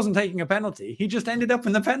 He wasn't taking a penalty. He just ended up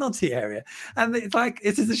in the penalty area. And it's like,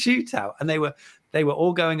 this is a shootout. And they were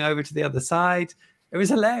all going over to the other side. It was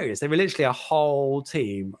hilarious. They were literally a whole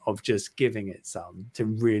team of just giving it some to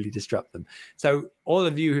really disrupt them. So all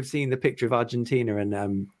of you who've seen the picture of Argentina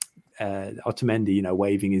and Otamendi,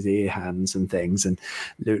 waving his ear hands and things, and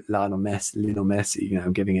Lionel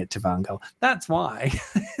Messi, giving it to Van Gaal. That's why.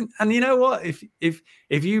 And you know what? If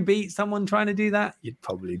you beat someone trying to do that, you'd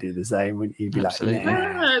probably do the same. Wouldn't you? You'd be Absolutely.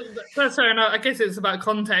 like, that's fair enough. I guess it's about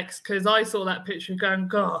context, because I saw that picture going,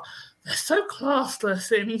 God, they're so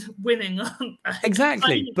classless in winning, aren't they?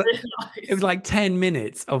 Exactly. But it was like 10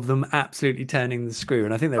 minutes of them absolutely turning the screw.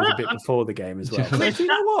 And I think there was a bit before the game as well. So you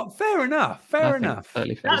know what? Fair enough. Fair enough.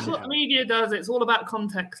 Totally fair. That's what the media does. It's all about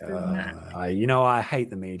context, isn't it? I hate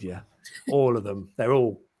the media. All of them. They're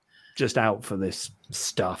all just out for this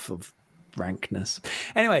stuff of rankness.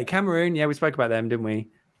 Anyway, Cameroon. Yeah, we spoke about them, didn't we?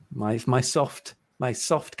 My soft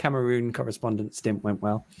Cameroon correspondent stint went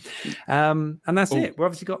well. And that's it. We're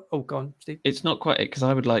obviously got... Oh, go on, Steve. It's not quite it, because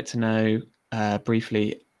I would like to know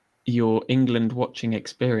briefly your England watching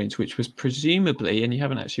experience, which was presumably, and you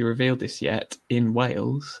haven't actually revealed this yet, in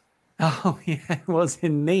Wales. Oh, yeah, it was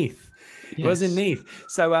in Neath. Yes. It was in Neath.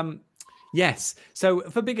 So, yes. So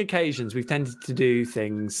for big occasions, we've tended to do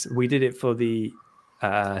things. We did it for the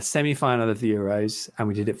semi-final of the Euros, and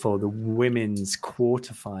we did it for the women's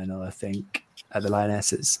quarter-final, I think, at the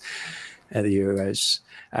Lionesses at the Euros,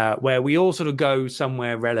 where we all sort of go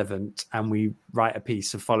somewhere relevant and we write a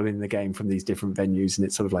piece of following the game from these different venues, and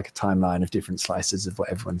it's sort of like a timeline of different slices of what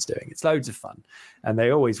everyone's doing. It's loads of fun, and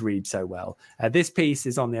they always read so well. This piece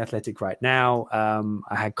is on The Athletic right now.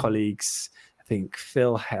 I had colleagues, I think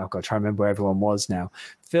Phil, I've got to try and remember where everyone was now.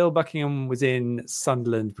 Phil Buckingham was in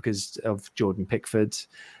Sunderland because of Jordan Pickford.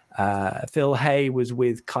 Phil Hay was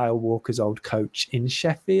with Kyle Walker's old coach in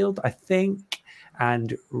Sheffield, I think.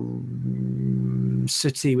 And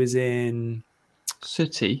Sooty was in...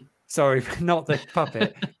 Sooty? Sorry, not the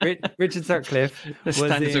puppet. Richard Sutcliffe. The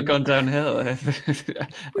standards have gone downhill.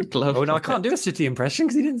 Oh, no, I can't do a Sooty impression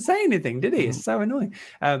because he didn't say anything, did he? It's so annoying.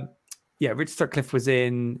 Richard Sutcliffe was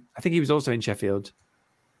in... I think he was also in Sheffield.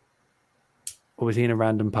 Or was he in a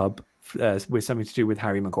random pub with something to do with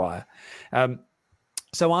Harry Maguire?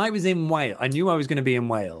 So I was in Wales. I knew I was going to be in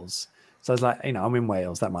Wales. So I was like, I'm in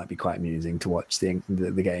Wales. That might be quite amusing to watch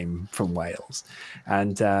the game from Wales.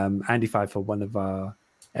 And Andy Pfeiffer, one of our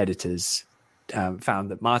editors,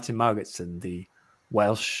 found that Martin Margetson, the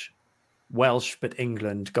Welsh but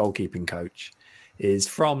England goalkeeping coach, is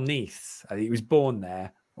from Neath. I think he was born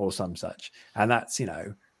there or some such. And that's,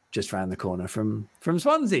 just around the corner from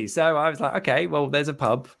Swansea. So I was like, okay, well, there's a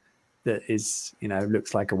pub that is,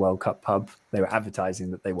 looks like a World Cup pub. They were advertising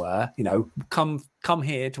that they were, come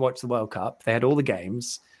here to watch the World Cup. They had all the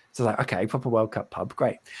games. So I was like, okay, proper World Cup pub,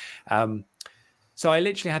 great. So I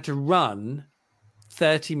literally had to run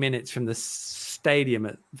 30 minutes from the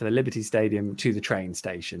stadium for the Liberty Stadium to the train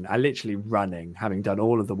station. I literally running, having done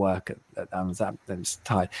all of the work I was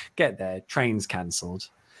tired. Get there, trains cancelled.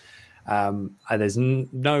 There's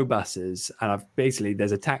no buses, and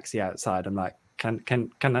there's a taxi outside. I'm like, can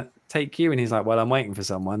I take you? And he's like, well, I'm waiting for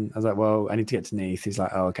someone. I was like, well, I need to get to Neath. He's like,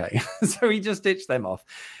 oh, okay. So he just ditched them off.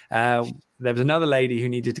 There was another lady who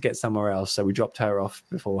needed to get somewhere else, so we dropped her off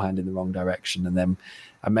beforehand in the wrong direction. And then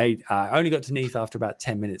I only got to Neath after about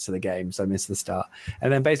 10 minutes of the game, so I missed the start.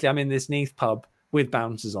 And then basically I'm in this Neath pub with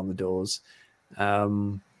bouncers on the doors,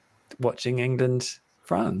 watching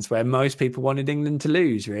England-France, where most people wanted England to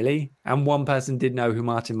lose, really. And one person did know who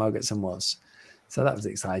Martin Margetson was. So that was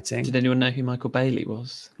exciting. Did anyone know who Michael Bailey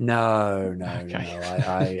was? No.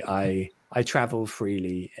 Okay. No. I travel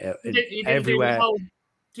freely You everywhere.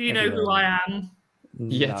 Do you know who I am?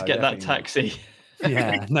 You had to get that taxi.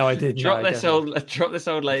 Yeah, no, I didn't. Drop this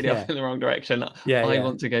old lady off in the wrong direction. I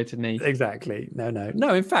want to go to Neath. Exactly. No.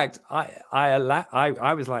 In fact,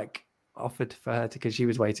 I was like offered for her because she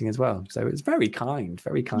was waiting as well. So it was very kind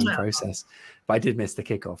process. But I did miss the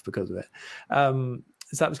kickoff because of it.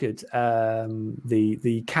 So that was good.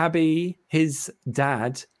 The cabbie, his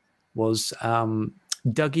dad was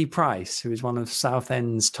Dougie Price, who is one of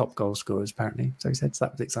Southend's top goal scorers, apparently. So he said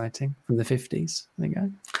that was exciting from the 50s. There you go.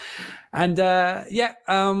 And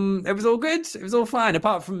it was all good. It was all fine,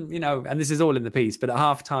 apart from, and this is all in the piece, but at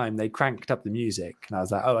half time, they cranked up the music. And I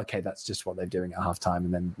was like, oh, okay, that's just what they're doing at half time.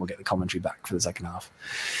 And then we'll get the commentary back for the second half.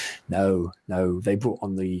 No, they brought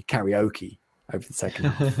on the karaoke over the second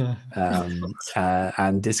half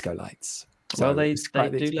and disco lights. So well, they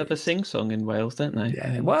do love a sing-song in Wales, don't they?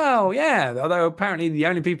 Yeah. Well, yeah. Although apparently the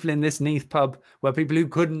only people in this Neath pub were people who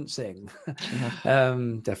couldn't sing.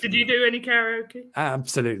 Definitely. Did you do any karaoke?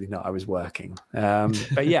 Absolutely not. I was working.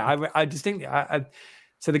 But yeah, I distinctly.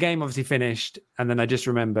 So the game obviously finished, and then I just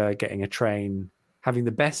remember getting a train, having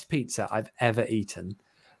the best pizza I've ever eaten,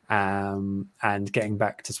 and getting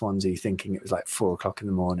back to Swansea thinking it was like 4:00 in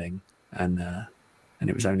the morning, and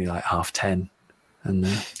it was only like 10:30. And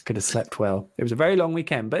could have slept well. It was a very long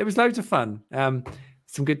weekend, but it was loads of fun.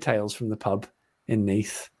 Some good tales from the pub in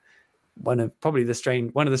Neath. One of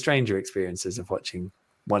the stranger experiences of watching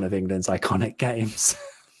one of England's iconic games.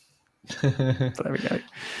 So there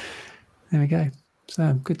we go.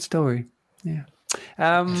 So good story. Yeah.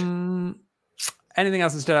 Anything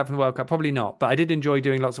else that stood out from the World Cup? Probably not, but I did enjoy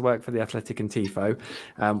doing lots of work for The Athletic and Tifo,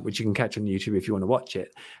 which you can catch on YouTube if you want to watch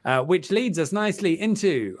it, which leads us nicely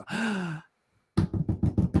into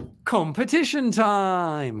competition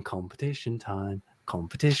time. It's competition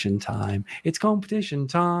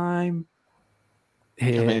time.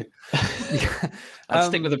 Here. I'd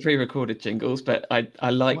stick with the pre-recorded jingles, but I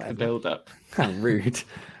like the build-up. How rude.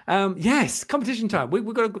 Yes, competition time. We've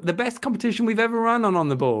got the best competition we've ever run on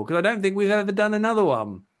the ball, because I don't think we've ever done another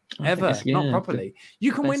one. Not properly.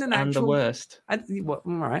 You can win an actual... And the worst. All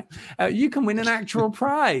right. You can win an actual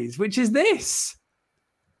prize, which is this.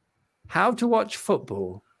 How to watch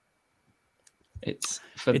football. It's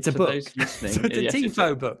a book. Those listening. So it's a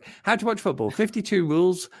Tifo book. How to watch football. 52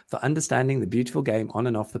 rules for understanding the beautiful game on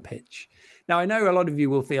and off the pitch. Now, I know a lot of you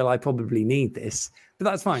will feel I probably need this, but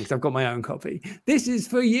that's fine because I've got my own copy. This is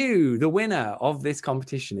for you, the winner of this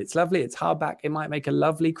competition. It's lovely. It's hardback. It might make a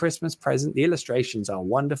lovely Christmas present. The illustrations are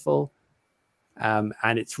wonderful. And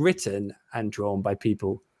it's written and drawn by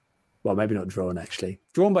people. Well, maybe not drawn, actually.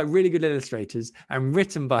 Drawn by really good illustrators and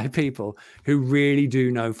written by people who really do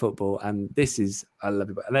know football. And this is a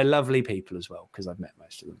lovely book. And they're lovely people as well, because I've met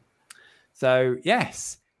most of them. So,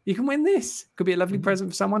 yes, you can win this. Could be a lovely present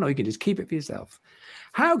for someone, or you can just keep it for yourself.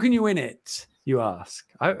 How can you win it, you ask?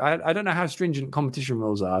 I don't know how stringent competition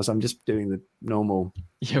rules are, so I'm just doing the normal...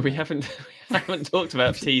 Yeah, we haven't talked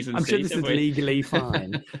about T's and I'm C's. sure this is legally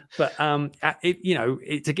fine, but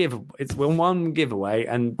it's a give. It's one giveaway,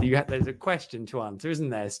 and there's a question to answer,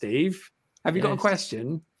 isn't there, Steve? Have you got a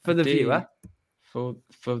question for the viewer? For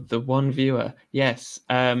the one viewer, yes.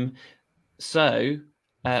 So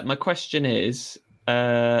my question is: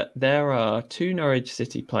 there are 2 Norwich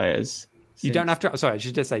City players. You don't have to. Sorry, I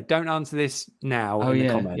should just say, don't answer this now in the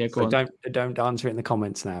comments. Yeah, so don't answer it in the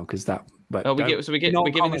comments now, because that. But we're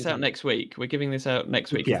giving this out next week. We're giving this out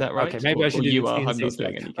next week. Yeah, is that right? Okay, maybe I should do you the are. I'm not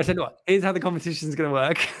doing anything. I said what? Here's how the competition is going to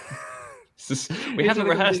work. We haven't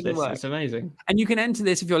rehearsed this. It's amazing. And you can enter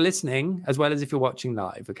this if you're listening, as well as if you're watching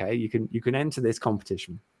live. Okay, you can enter this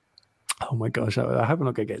competition. Oh my gosh, I hope I'm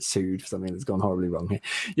not going to get sued for something that's gone horribly wrong here.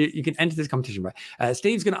 You can enter this competition, right?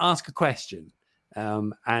 Steve's going to ask a question,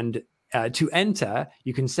 and to enter,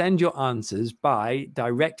 you can send your answers by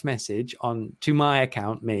direct message to my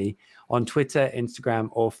account, me, on Twitter, Instagram,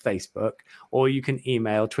 or Facebook, or you can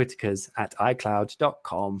email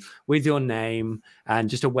twitterkers@icloud.com with your name and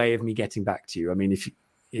just a way of me getting back to you. I mean,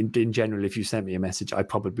 in general, if you send me a message, I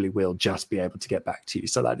probably will just be able to get back to you,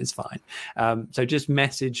 so that is fine. So just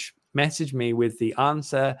message me with the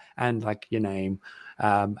answer and like your name.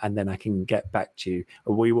 And then I can get back to you.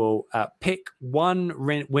 We will pick one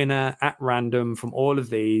winner at random from all of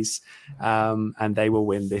these, and they will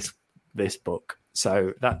win this book.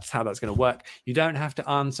 So that's how that's going to work. You don't have to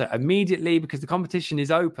answer immediately because the competition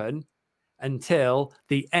is open until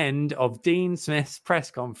the end of Dean Smith's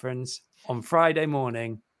press conference on Friday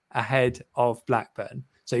morning ahead of Blackburn.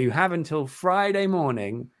 So you have until Friday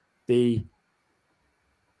morning, the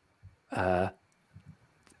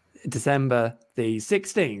December the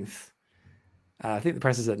 16th. I think the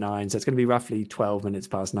press is at 9, so it's going to be roughly 12 minutes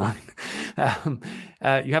past 9.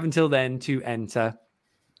 You have until then to enter.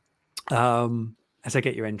 So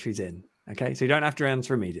get your entries in. Okay, so you don't have to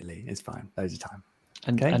answer immediately. It's fine. Loads of time.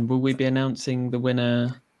 Okay. And will we be announcing the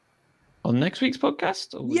winner on next week's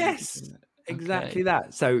podcast? Yes, exactly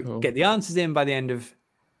that. So Get the answers in by the end of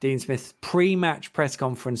Dean Smith's pre-match press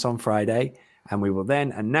conference on Friday, and we will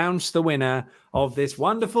then announce the winner of this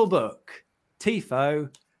wonderful book,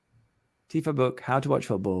 Tifo, Tifo book, How to Watch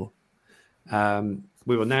Football.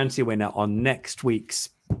 We will announce the winner on next week's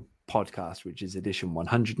podcast, which is edition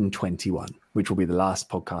 121, which will be the last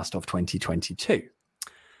podcast of 2022.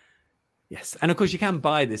 Yes. And of course, you can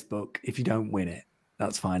buy this book if you don't win it.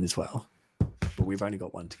 That's fine as well. But we've only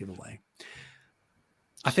got one to give away.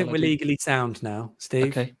 I think we're legally sound now, Steve.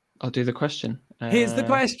 Okay, I'll do the question. Here's the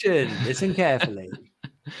question. Listen carefully.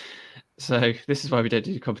 So this is why we don't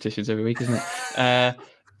do competitions every week, isn't it?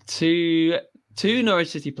 Two Norwich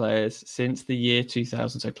City players since the year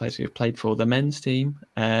 2000, so players who have played for the men's team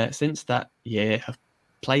since that year, have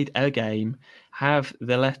played a game, have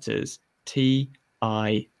the letters T,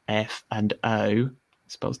 I, F, and O,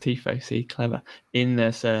 spells Tifo, see, clever, in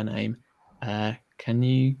their surname. Can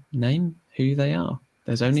you name who they are?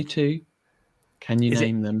 There's only two. Can you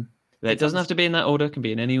name them? It doesn't have to be in that order. It can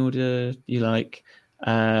be in any order you like.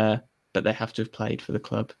 But they have to have played for the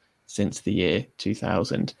club since the year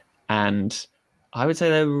 2000. And I would say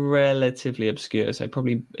they're relatively obscure. So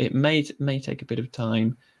probably it may take a bit of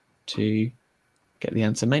time to get the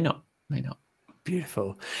answer. May not.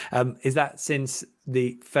 Beautiful. Is that since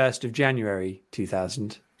the 1st of January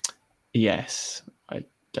 2000? Yes. I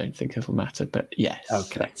don't think it'll matter, but yes.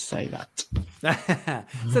 Okay. Let's say that.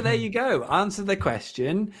 So there you go. Answer the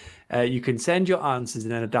question. You can send your answers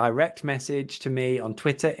in a direct message to me on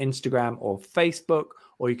Twitter, Instagram, or Facebook,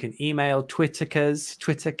 or you can email Twitterkers,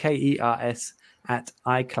 Twitter, KERS, at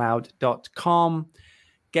iCloud.com.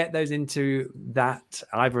 Get those into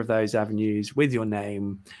either of those avenues with your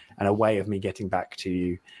name and a way of me getting back to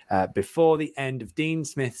you before the end of Dean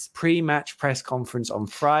Smith's pre-match press conference on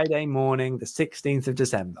Friday morning, the 16th of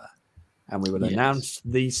December. And we will announce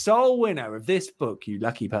the sole winner of this book, you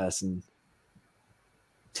lucky person,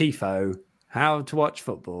 Tifo, How to Watch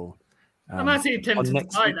Football. I'm actually tempted to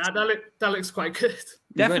buy that. That looks quite good.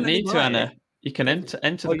 You don't need to, Anna. You can enter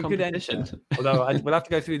the competition. Although we'll have to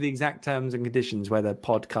go through the exact terms and conditions where the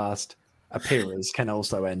podcast appearers can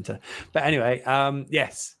also enter. But anyway,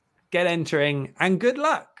 yes, get entering and good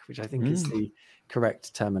luck, which I think is the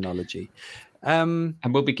correct terminology. And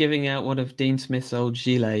we'll be giving out one of Dean Smith's old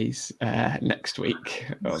gilets next week.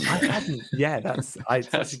 I hadn't. Yeah, that's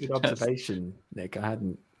a good observation, Nick. I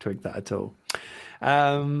hadn't twigged that at all.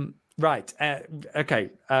 Right. Okay.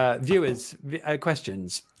 Viewers,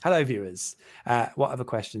 questions. Hello, viewers. What other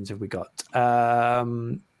questions have we got? Are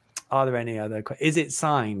there any other? Is it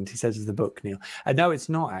signed? He says, "Is the book, Neil?" No, it's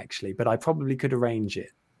not actually, but I probably could arrange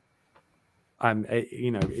it.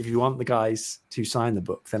 If you want the guys to sign the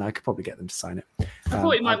book, then I could probably get them to sign it. I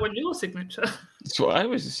thought he might want your signature. That's what I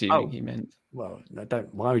was assuming he meant. Well, I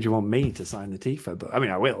don't. Why would you want me to sign the Tifo book? I mean,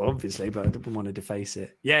 I will obviously, but I don't want to deface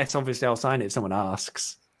it. Yes, obviously, I'll sign it if someone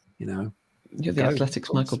asks. You're the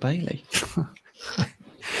Athletics Michael Bailey.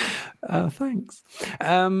 Thanks.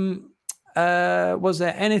 Was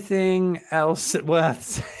there anything else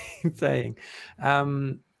worth saying?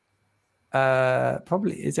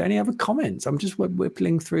 Probably. Is there any other comments? I'm just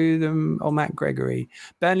whippling through them. Oh, Matt Gregory.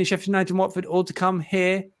 Burnley, Sheffield United and Watford all to come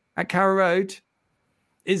here at Carrow Road.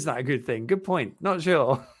 Is that a good thing? Good point. Not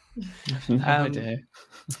sure. No idea.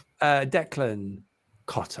 Declan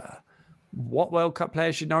Cotter. What World Cup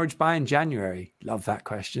players should Norwich buy in January? Love that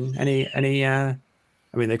question. Any I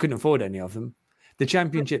mean, they couldn't afford any of them. The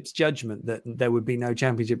Championship's judgment that there would be no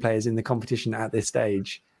Championship players in the competition at this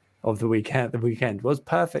stage of the weekend was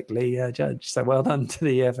perfectly judged. So well done to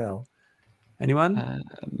the EFL. Anyone?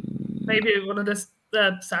 Maybe one of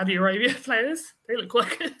the Saudi Arabia players. They look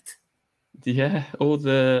quite good. Yeah, all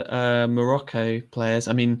the Morocco players.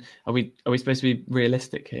 I mean, are we supposed to be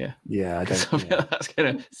realistic here? Yeah, I don't. Yeah. That's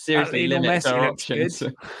going to seriously limit our options.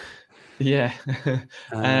 Yeah.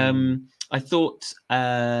 I thought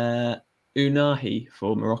Unahi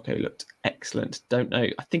for Morocco looked excellent. Don't know.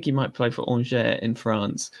 I think he might play for Angers in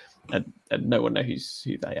France. And no one knows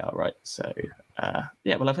who they are, right? So,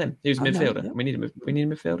 we'll have him. He was a midfielder. Yeah. We need a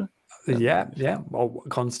midfielder. Yeah. Well,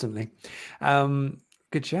 constantly.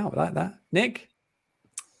 Good shout. I like that. Nick?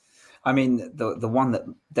 I mean, the one that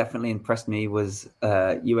definitely impressed me was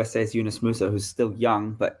USA's Yunus Musa, who's still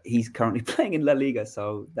young, but he's currently playing in La Liga.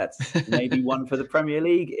 So that's maybe one for the Premier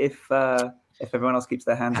League if everyone else keeps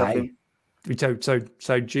their hands off him.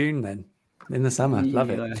 So June then, in the summer. Love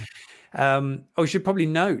it. We should probably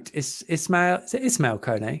note Ismail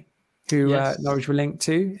Kone, who Norwich were linked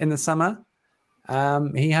to in the summer.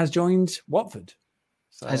 He has joined Watford.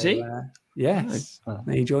 So, has he? Yes.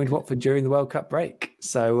 He joined Watford during the World Cup break.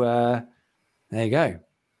 So there you go.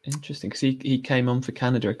 Interesting, because he came on for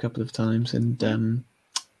Canada a couple of times and didn't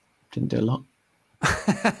do a lot.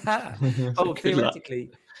 Theoretically,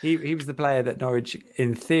 he was the player that Norwich,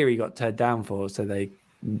 in theory, got turned down for. So they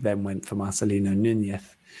then went for Marcelino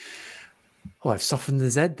Neath. Oh, I've softened the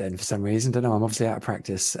Z then for some reason. Don't know. I'm obviously out of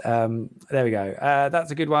practice. There we go.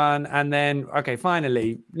 That's a good one. And then, okay,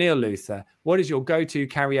 finally, Neil Luther, what is your go-to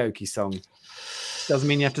karaoke song? Doesn't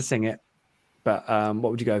mean you have to sing it, but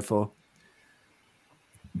what would you go for?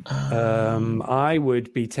 I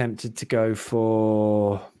would be tempted to go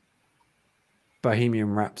for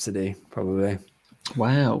Bohemian Rhapsody, probably.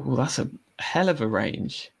 Wow, well, that's a hell of a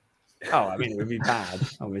range. Oh, I mean, it would be bad,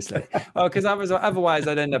 obviously. Oh, because otherwise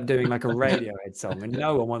I'd end up doing like a Radiohead song, and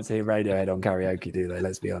no one wants to hear Radiohead on karaoke, do they?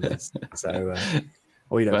 Let's be honest. So,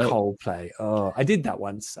 or Coldplay. Oh, I did that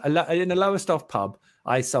once. In a Lowestoft pub.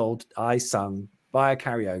 I sung via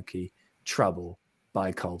karaoke "Trouble"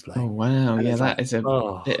 by Coldplay. Oh wow, and yeah, that's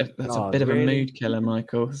a bit of a mood killer,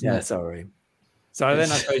 Michael. Yeah, sorry. So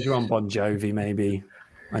then I suppose you're on Bon Jovi, maybe.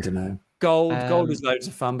 I don't know. Gold is loads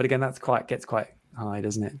of fun, but again, gets quite high,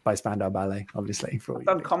 doesn't it? By Spandau Ballet, obviously. I've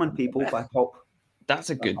done Common People by Pulp. That's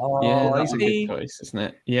a good, that's a good choice, isn't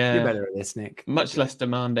it? Yeah, you're better at this, Nick. Much less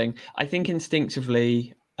demanding. I think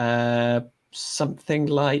instinctively, something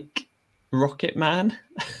like Rocket Man.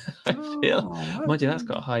 I feel, mind you, that's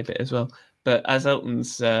got a high bit as well. But as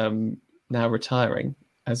Elton's now retiring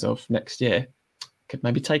as of next year, could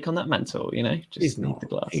maybe take on that mantle. Just need the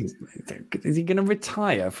glass. Is he going to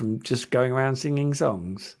retire from just going around singing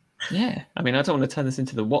songs? Yeah, I mean, I don't want to turn this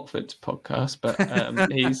into the Watford podcast, but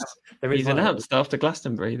he's announced after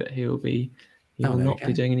Glastonbury that he will not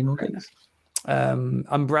be doing any more gigs.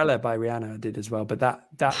 Umbrella by Rihanna did as well, but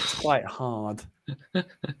that's quite hard.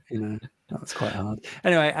 That's quite hard.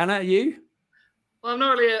 Anyway, Anna, you? Well, I'm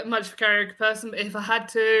not really much of a karaoke person, but if I had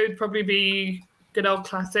to, it'd probably be good old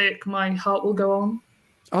classic, My Heart Will Go On.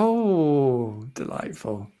 Oh,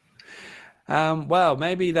 delightful. Well,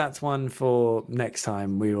 maybe that's one for next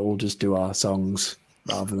time. We all just do our songs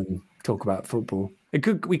rather than talk about football. We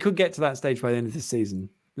could get to that stage by the end of the season.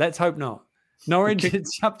 Let's hope not. Norwich,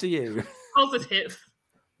 it's up to you. Positive.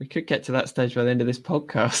 We could get to that stage by the end of this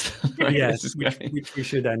podcast. Yes, which we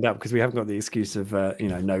should end up, because we haven't got the excuse of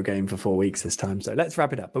no game for 4 weeks this time. So let's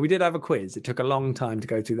wrap it up. But we did have a quiz. It took a long time to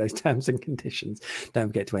go through those terms and conditions. Don't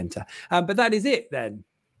forget to enter. But that is it then.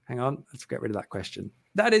 Hang on, let's get rid of that question.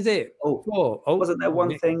 That is it. Wasn't there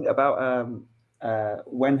one thing about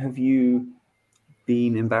when have you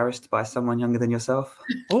been embarrassed by someone younger than yourself?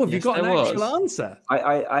 Oh, have you got an actual answer?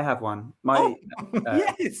 I have one.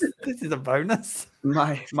 Yes, this is a bonus.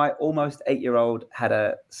 My almost 8-year-old had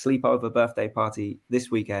a sleepover birthday party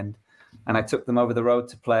this weekend, and I took them over the road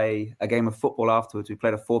to play a game of football afterwards. We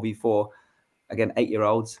played a 4v4, again,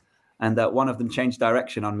 8-year-olds, and one of them changed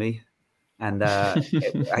direction on me. And I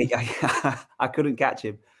couldn't catch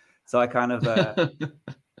him. So I kind of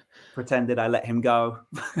pretended I let him go.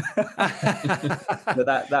 But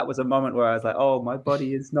that was a moment where I was like, oh, my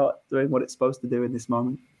body is not doing what it's supposed to do in this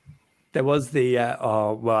moment. There was the,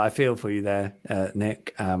 I feel for you there,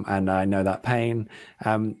 Nick, and I know that pain.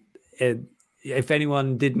 If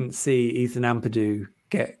anyone didn't see Ethan Ampadu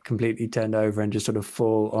get completely turned over and just sort of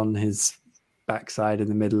fall on his backside in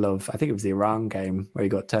the middle of, I think it was the Iran game, where he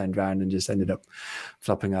got turned around and just ended up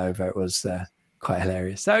flopping over. It was quite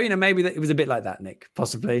hilarious. So, maybe it was a bit like that, Nick,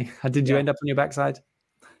 possibly. Did you end up on your backside?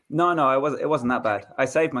 No, it wasn't that bad. I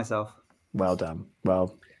saved myself. Well done.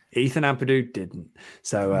 Well, Ethan Ampadu didn't.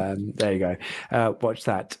 So there you go. Watch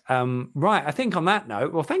that. Right. I think on that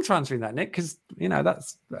note, well, thanks for answering that, Nick, because,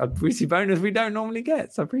 that's a juicy bonus we don't normally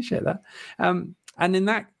get. So I appreciate that. And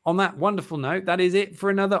on that wonderful note, that is it for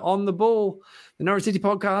another On the Ball, the Norwich City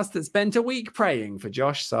podcast that spent a week praying for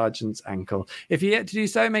Josh Sargent's ankle. If you're yet to do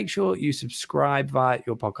so, make sure you subscribe via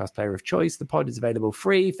your podcast player of choice. The pod is available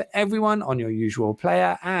free for everyone on your usual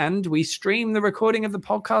player, and we stream the recording of the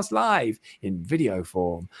podcast live in video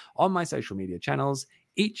form on my social media channels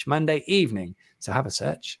each Monday evening. So have a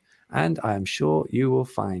search, and I am sure you will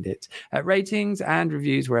find it. Ratings and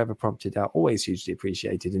reviews, wherever prompted, are always hugely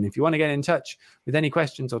appreciated. And if you want to get in touch with any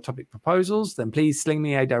questions or topic proposals, then please sling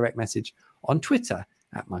me a direct message on Twitter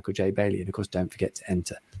at Michael J. Bailey. And of course, don't forget to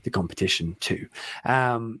enter the competition too.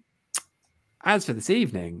 As for this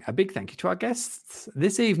evening, a big thank you to our guests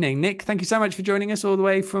this evening. Nick, thank you so much for joining us all the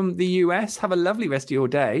way from the US. Have a lovely rest of your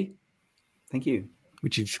day. Thank you.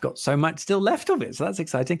 Which you've got so much still left of it. So that's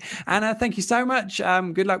exciting. Anna, thank you so much.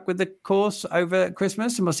 Good luck with the course over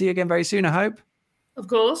Christmas, and we'll see you again very soon, I hope. Of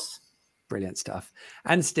course. Brilliant stuff.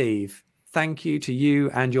 And Steve, thank you to you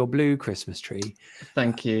and your blue Christmas tree.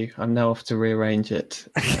 Thank you. I'm now off to rearrange it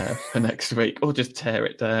for next week, or just tear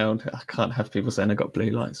it down. I can't have people saying I got blue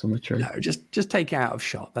lights on my tree. No, just take it out of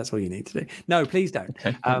shot. That's all you need to do. No, please don't.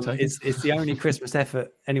 Okay, it's the only Christmas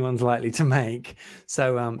effort anyone's likely to make.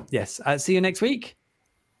 So, yes, see you next week.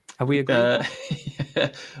 Have we agreed?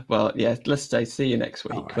 Well, yeah, let's say see you next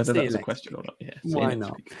week, right, whether see you that's a next question or not. Yeah, see Why you next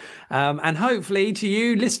not? week. And hopefully to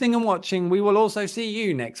you listening and watching, we will also see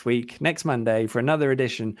you next week, next Monday, for another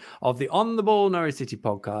edition of the On the Ball Norwich City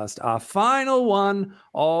podcast, our final one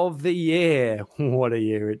of the year. What a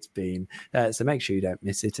year it's been. So make sure you don't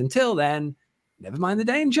miss it. Until then, never mind the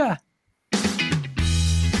danger.